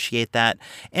do appreciate that.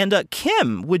 And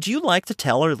Kim, would you like to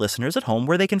tell our listeners at home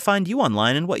where they can find you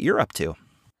online and what you're up to?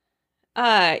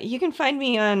 You can find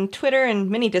me on Twitter and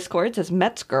many Discords as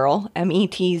Metzgirl,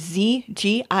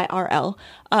 METZGIRL.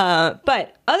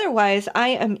 But otherwise, I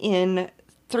am in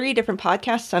 3 different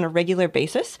podcasts on a regular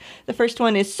basis. The first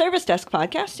one is Service Desk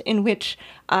Podcast, in which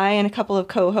I and a couple of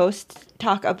co-hosts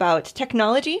talk about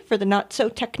technology for the not so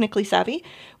technically savvy.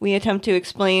 We attempt to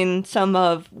explain some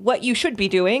of what you should be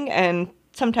doing and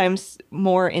sometimes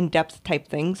more in-depth type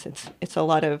things. It's a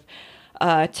lot of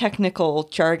technical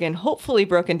jargon, hopefully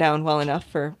broken down well enough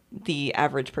for the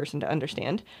average person to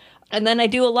understand. And then I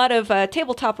do a lot of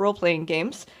tabletop role-playing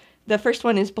games. The first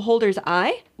one is Beholder's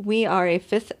Eye. We are a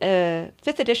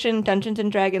 5th edition Dungeons &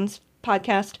 Dragons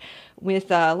podcast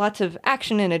with lots of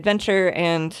action and adventure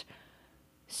and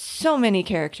so many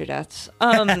character deaths.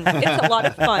 It's a lot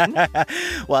of fun.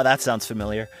 Well, that sounds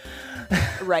familiar.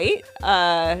 Right?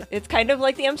 It's kind of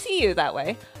like the MCU that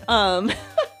way.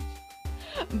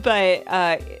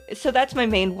 But so that's my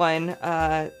main one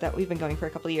that we've been going for a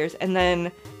couple of years. And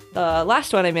then the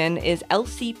last one I'm in is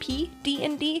LCP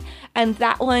D&D, and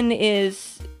that one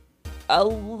is a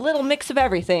little mix of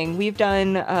everything. We've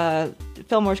done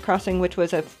Fillmore's Crossing, which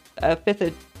was a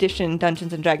 5th edition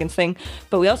Dungeons and Dragons thing,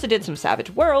 but we also did some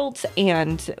Savage Worlds,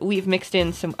 and we've mixed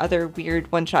in some other weird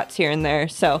one-shots here and there.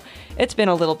 So it's been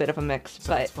a little bit of a mix,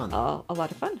 but a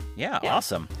lot of fun. Yeah,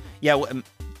 awesome. Yeah,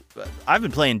 I've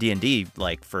been playing D&D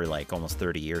for almost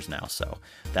 30 years now, so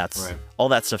that's right. All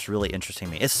that stuff's really interesting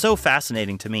to me. It's so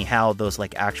fascinating to me how those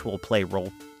actual play D&D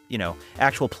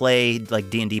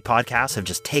podcasts have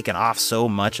just taken off so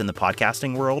much in the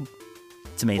podcasting world.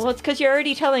 It's amazing. Well, it's because you're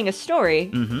already telling a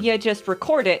story. Mm-hmm. You just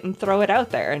record it and throw it out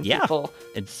there, and people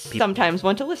sometimes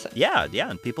want to listen. Yeah,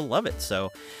 and people love it.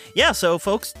 So, so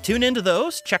folks, tune into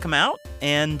those, check them out.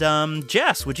 And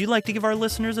Jess, would you like to give our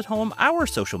listeners at home our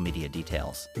social media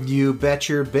details? You bet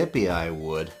your bippy I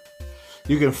would.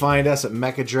 You can find us at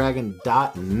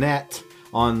mechadragon.net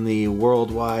on the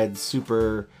worldwide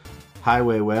super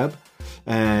highway web.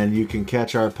 And you can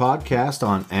catch our podcast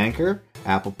on Anchor,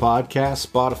 Apple Podcasts,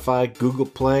 Spotify, Google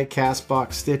Play,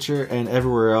 CastBox, Stitcher, and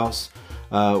everywhere else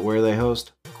where they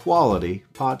host quality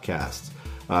podcasts.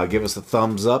 Give us a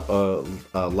thumbs up, a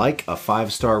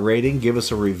 5-star rating. Give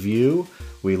us a review.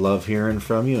 We love hearing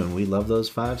from you, and we love those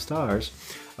 5 stars.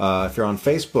 If you're on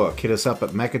Facebook, hit us up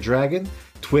at Mechadragon,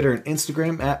 Twitter and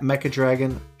Instagram at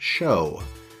Mechadragon Show.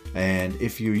 And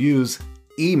if you use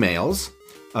emails,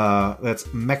 that's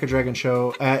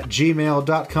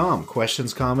mechadragonshow@gmail.com.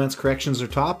 Questions, comments, corrections, or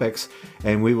topics.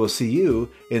 And we will see you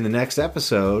in the next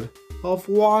episode of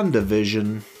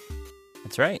WandaVision.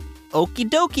 That's right. Okie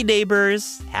dokie,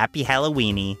 neighbors. Happy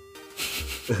Halloweeny.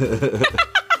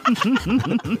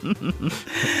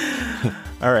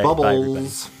 All right.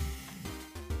 Bubbles.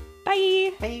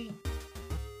 Bye. Bye.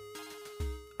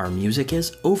 Our music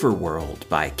is Overworld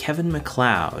by Kevin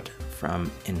MacLeod from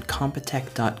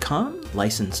Incompetech.com,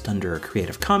 licensed under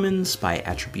Creative Commons by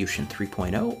Attribution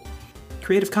 3.0.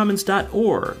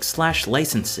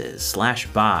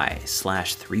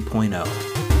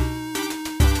 CreativeCommons.org/licenses/by/3.0.